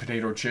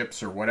potato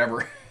chips or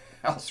whatever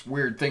else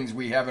weird things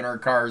we have in our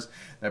cars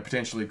that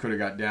potentially could have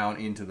got down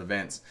into the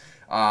vents.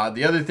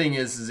 The other thing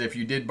is if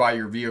you did buy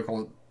your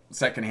vehicle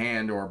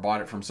secondhand or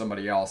bought it from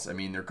somebody else, I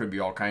mean, there could be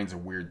all kinds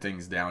of weird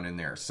things down in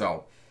there.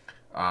 So,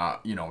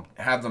 you know,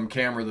 have them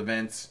camera the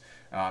vents,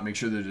 make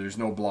sure that there's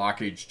no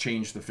blockage,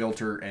 change the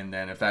filter, and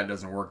then if that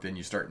doesn't work, then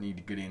you need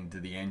to get into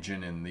the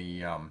engine and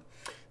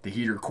the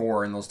heater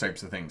core and those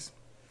types of things.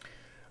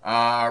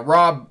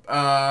 Rob,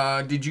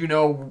 did you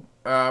know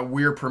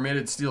we're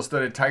permitted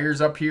steel-studded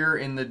tires up here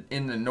in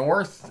the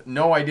north?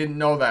 No, I didn't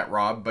know that,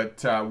 Rob,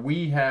 but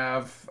we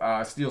have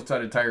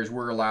steel-studded tires.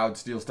 We're allowed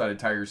steel-studded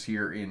tires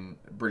here in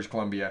British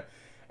Columbia,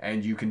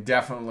 and you can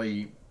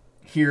definitely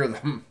hear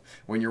them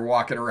when you're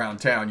walking around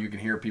town. You can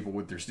hear people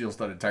with their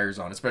steel-studded tires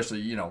on, especially,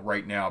 you know,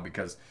 right now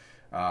because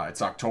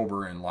it's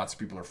October and lots of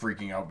people are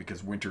freaking out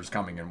because winter's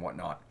coming and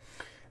whatnot.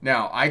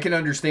 Now, I can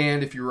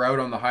understand if you're out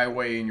on the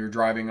highway and you're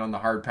driving on the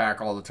hard pack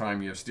all the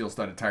time, you have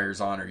steel-studded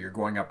tires on, or you're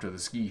going up to the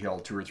ski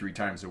hill 2 or 3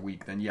 times a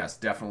week, then yes,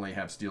 definitely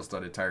have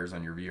steel-studded tires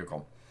on your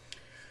vehicle.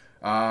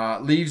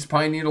 Leaves,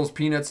 pine needles,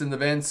 peanuts in the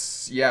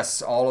vents,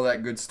 yes, all of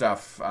that good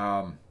stuff.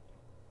 I'll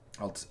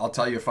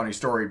tell you a funny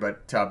story,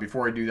 but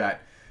before I do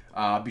that,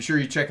 be sure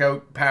you check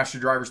out Pass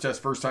Your Driver's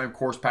Test First Time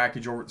course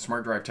package over at the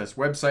Smart Drive Test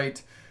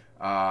website.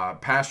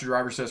 Pass Your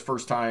Driver's Test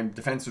First Time,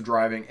 defensive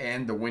driving,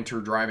 and the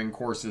winter driving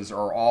courses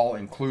are all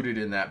included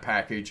in that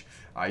package.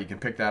 You can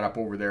pick that up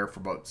over there for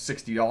about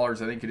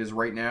 $60, I think it is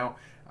right now.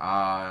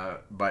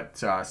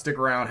 But stick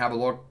around, have a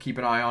look, keep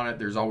an eye on it.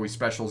 There's always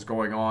specials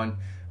going on.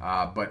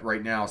 But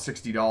right now,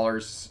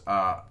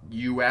 $60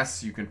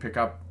 US, you can pick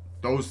up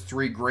those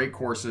 3 great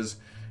courses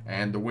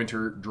and the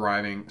winter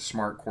driving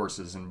smart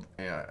courses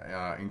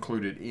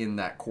included in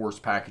that course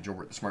package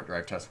over at the Smart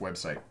Drive Test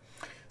website.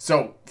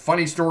 So,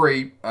 funny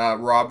story,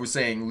 Rob was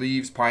saying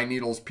leaves, pine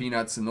needles,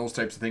 peanuts, and those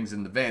types of things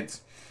in the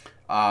vents.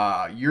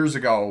 Years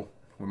ago,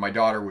 when my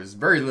daughter was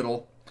very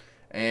little,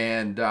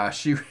 and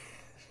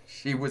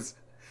we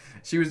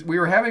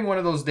were having one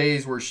of those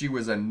days where she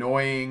was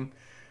annoying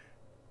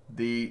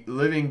the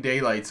living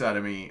daylights out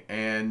of me,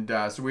 and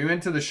so we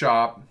went to the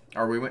shop,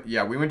 or we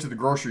went to the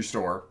grocery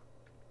store,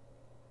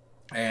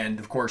 and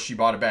of course she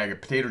bought a bag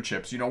of potato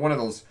chips. You know, one of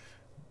those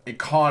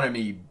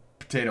economy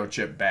potato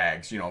chip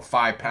bags, you know,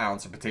 5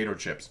 pounds of potato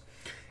chips.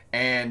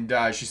 And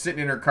she's sitting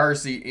in her car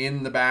seat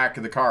in the back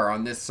of the car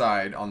on this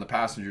side, on the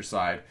passenger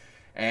side.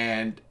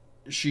 And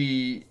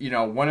she, you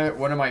know, one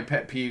of my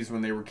pet peeves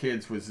when they were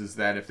kids is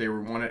that if they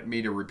wanted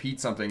me to repeat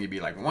something, you'd be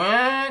like,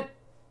 what?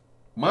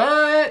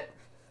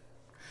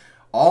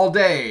 All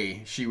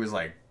day she was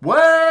like,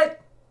 what?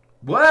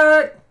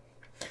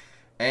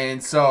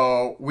 And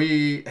so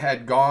we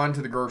had gone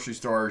to the grocery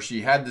store.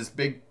 She had this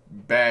big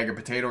bag of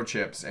potato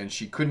chips and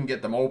she couldn't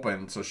get them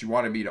open, so she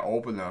wanted me to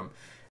open them,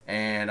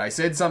 and I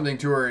said something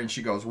to her and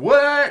she goes,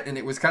 what? And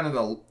it was kind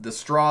of the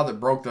straw that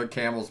broke the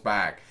camel's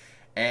back,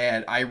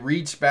 and I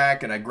reached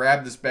back and I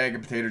grabbed this bag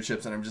of potato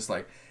chips and I'm just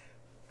like,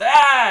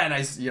 and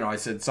I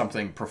said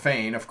something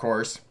profane, of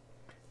course,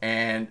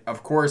 and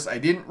of course I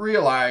didn't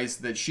realize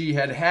that she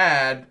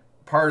had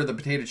part of the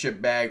potato chip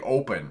bag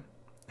open.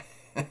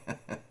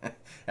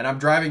 And I'm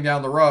driving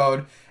down the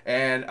road,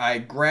 and I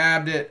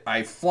grabbed it,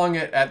 I flung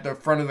it at the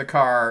front of the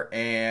car,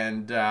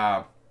 and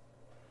the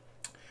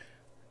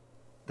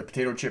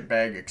potato chip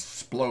bag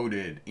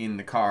exploded in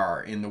the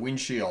car, in the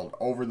windshield,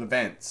 over the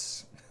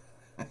vents.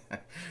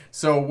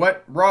 So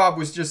what Rob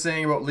was just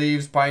saying about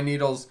leaves, pine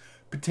needles,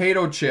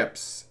 potato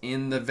chips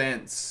in the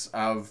vents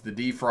of the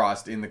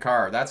defrost in the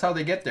car, that's how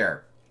they get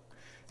there.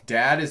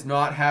 Dad is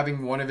not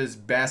having one of his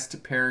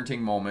best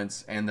parenting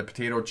moments, and the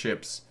potato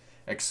chips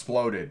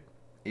exploded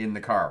in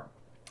the car.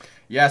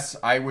 Yes,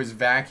 I was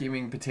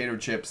vacuuming potato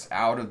chips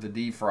out of the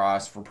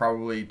defrost for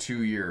probably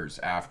 2 years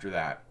after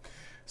that.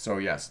 So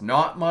yes,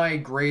 not my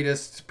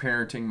greatest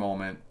parenting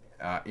moment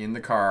in the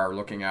car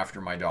looking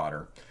after my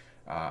daughter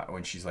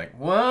when she's like,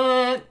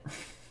 what?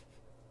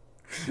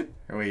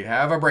 We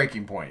have a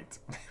breaking point.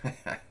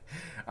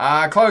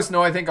 Close,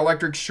 no, I think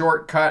electric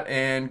shortcut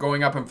and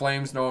going up in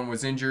flames. No one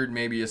was injured.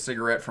 Maybe a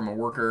cigarette from a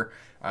worker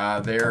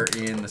there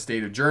in the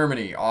state of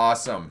Germany.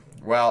 Awesome.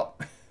 Well,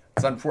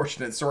 it's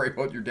unfortunate. Sorry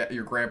about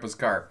your grandpa's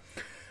car.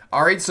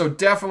 All right, so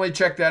definitely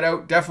check that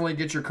out. Definitely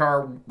get your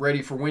car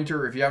ready for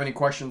winter. If you have any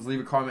questions, leave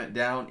a comment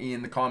down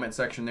in the comment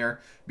section there.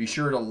 Be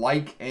sure to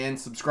like and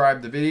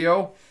subscribe the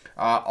video.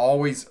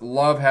 Always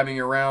love having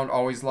you around.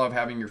 Always love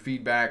having your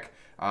feedback.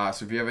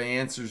 So if you have any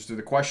answers to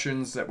the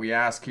questions that we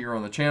ask here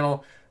on the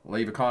channel,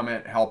 leave a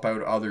comment. Help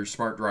out other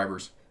smart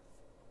drivers.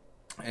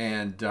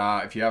 And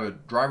if you have a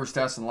driver's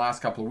test in the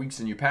last couple of weeks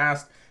and you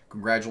passed,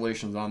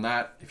 congratulations on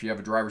that. If you have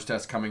a driver's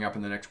test coming up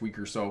in the next week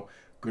or so,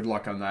 good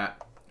luck on that.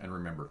 And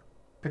remember,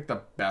 pick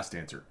the best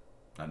answer,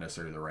 not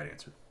necessarily the right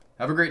answer.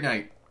 Have a great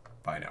night.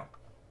 Bye now.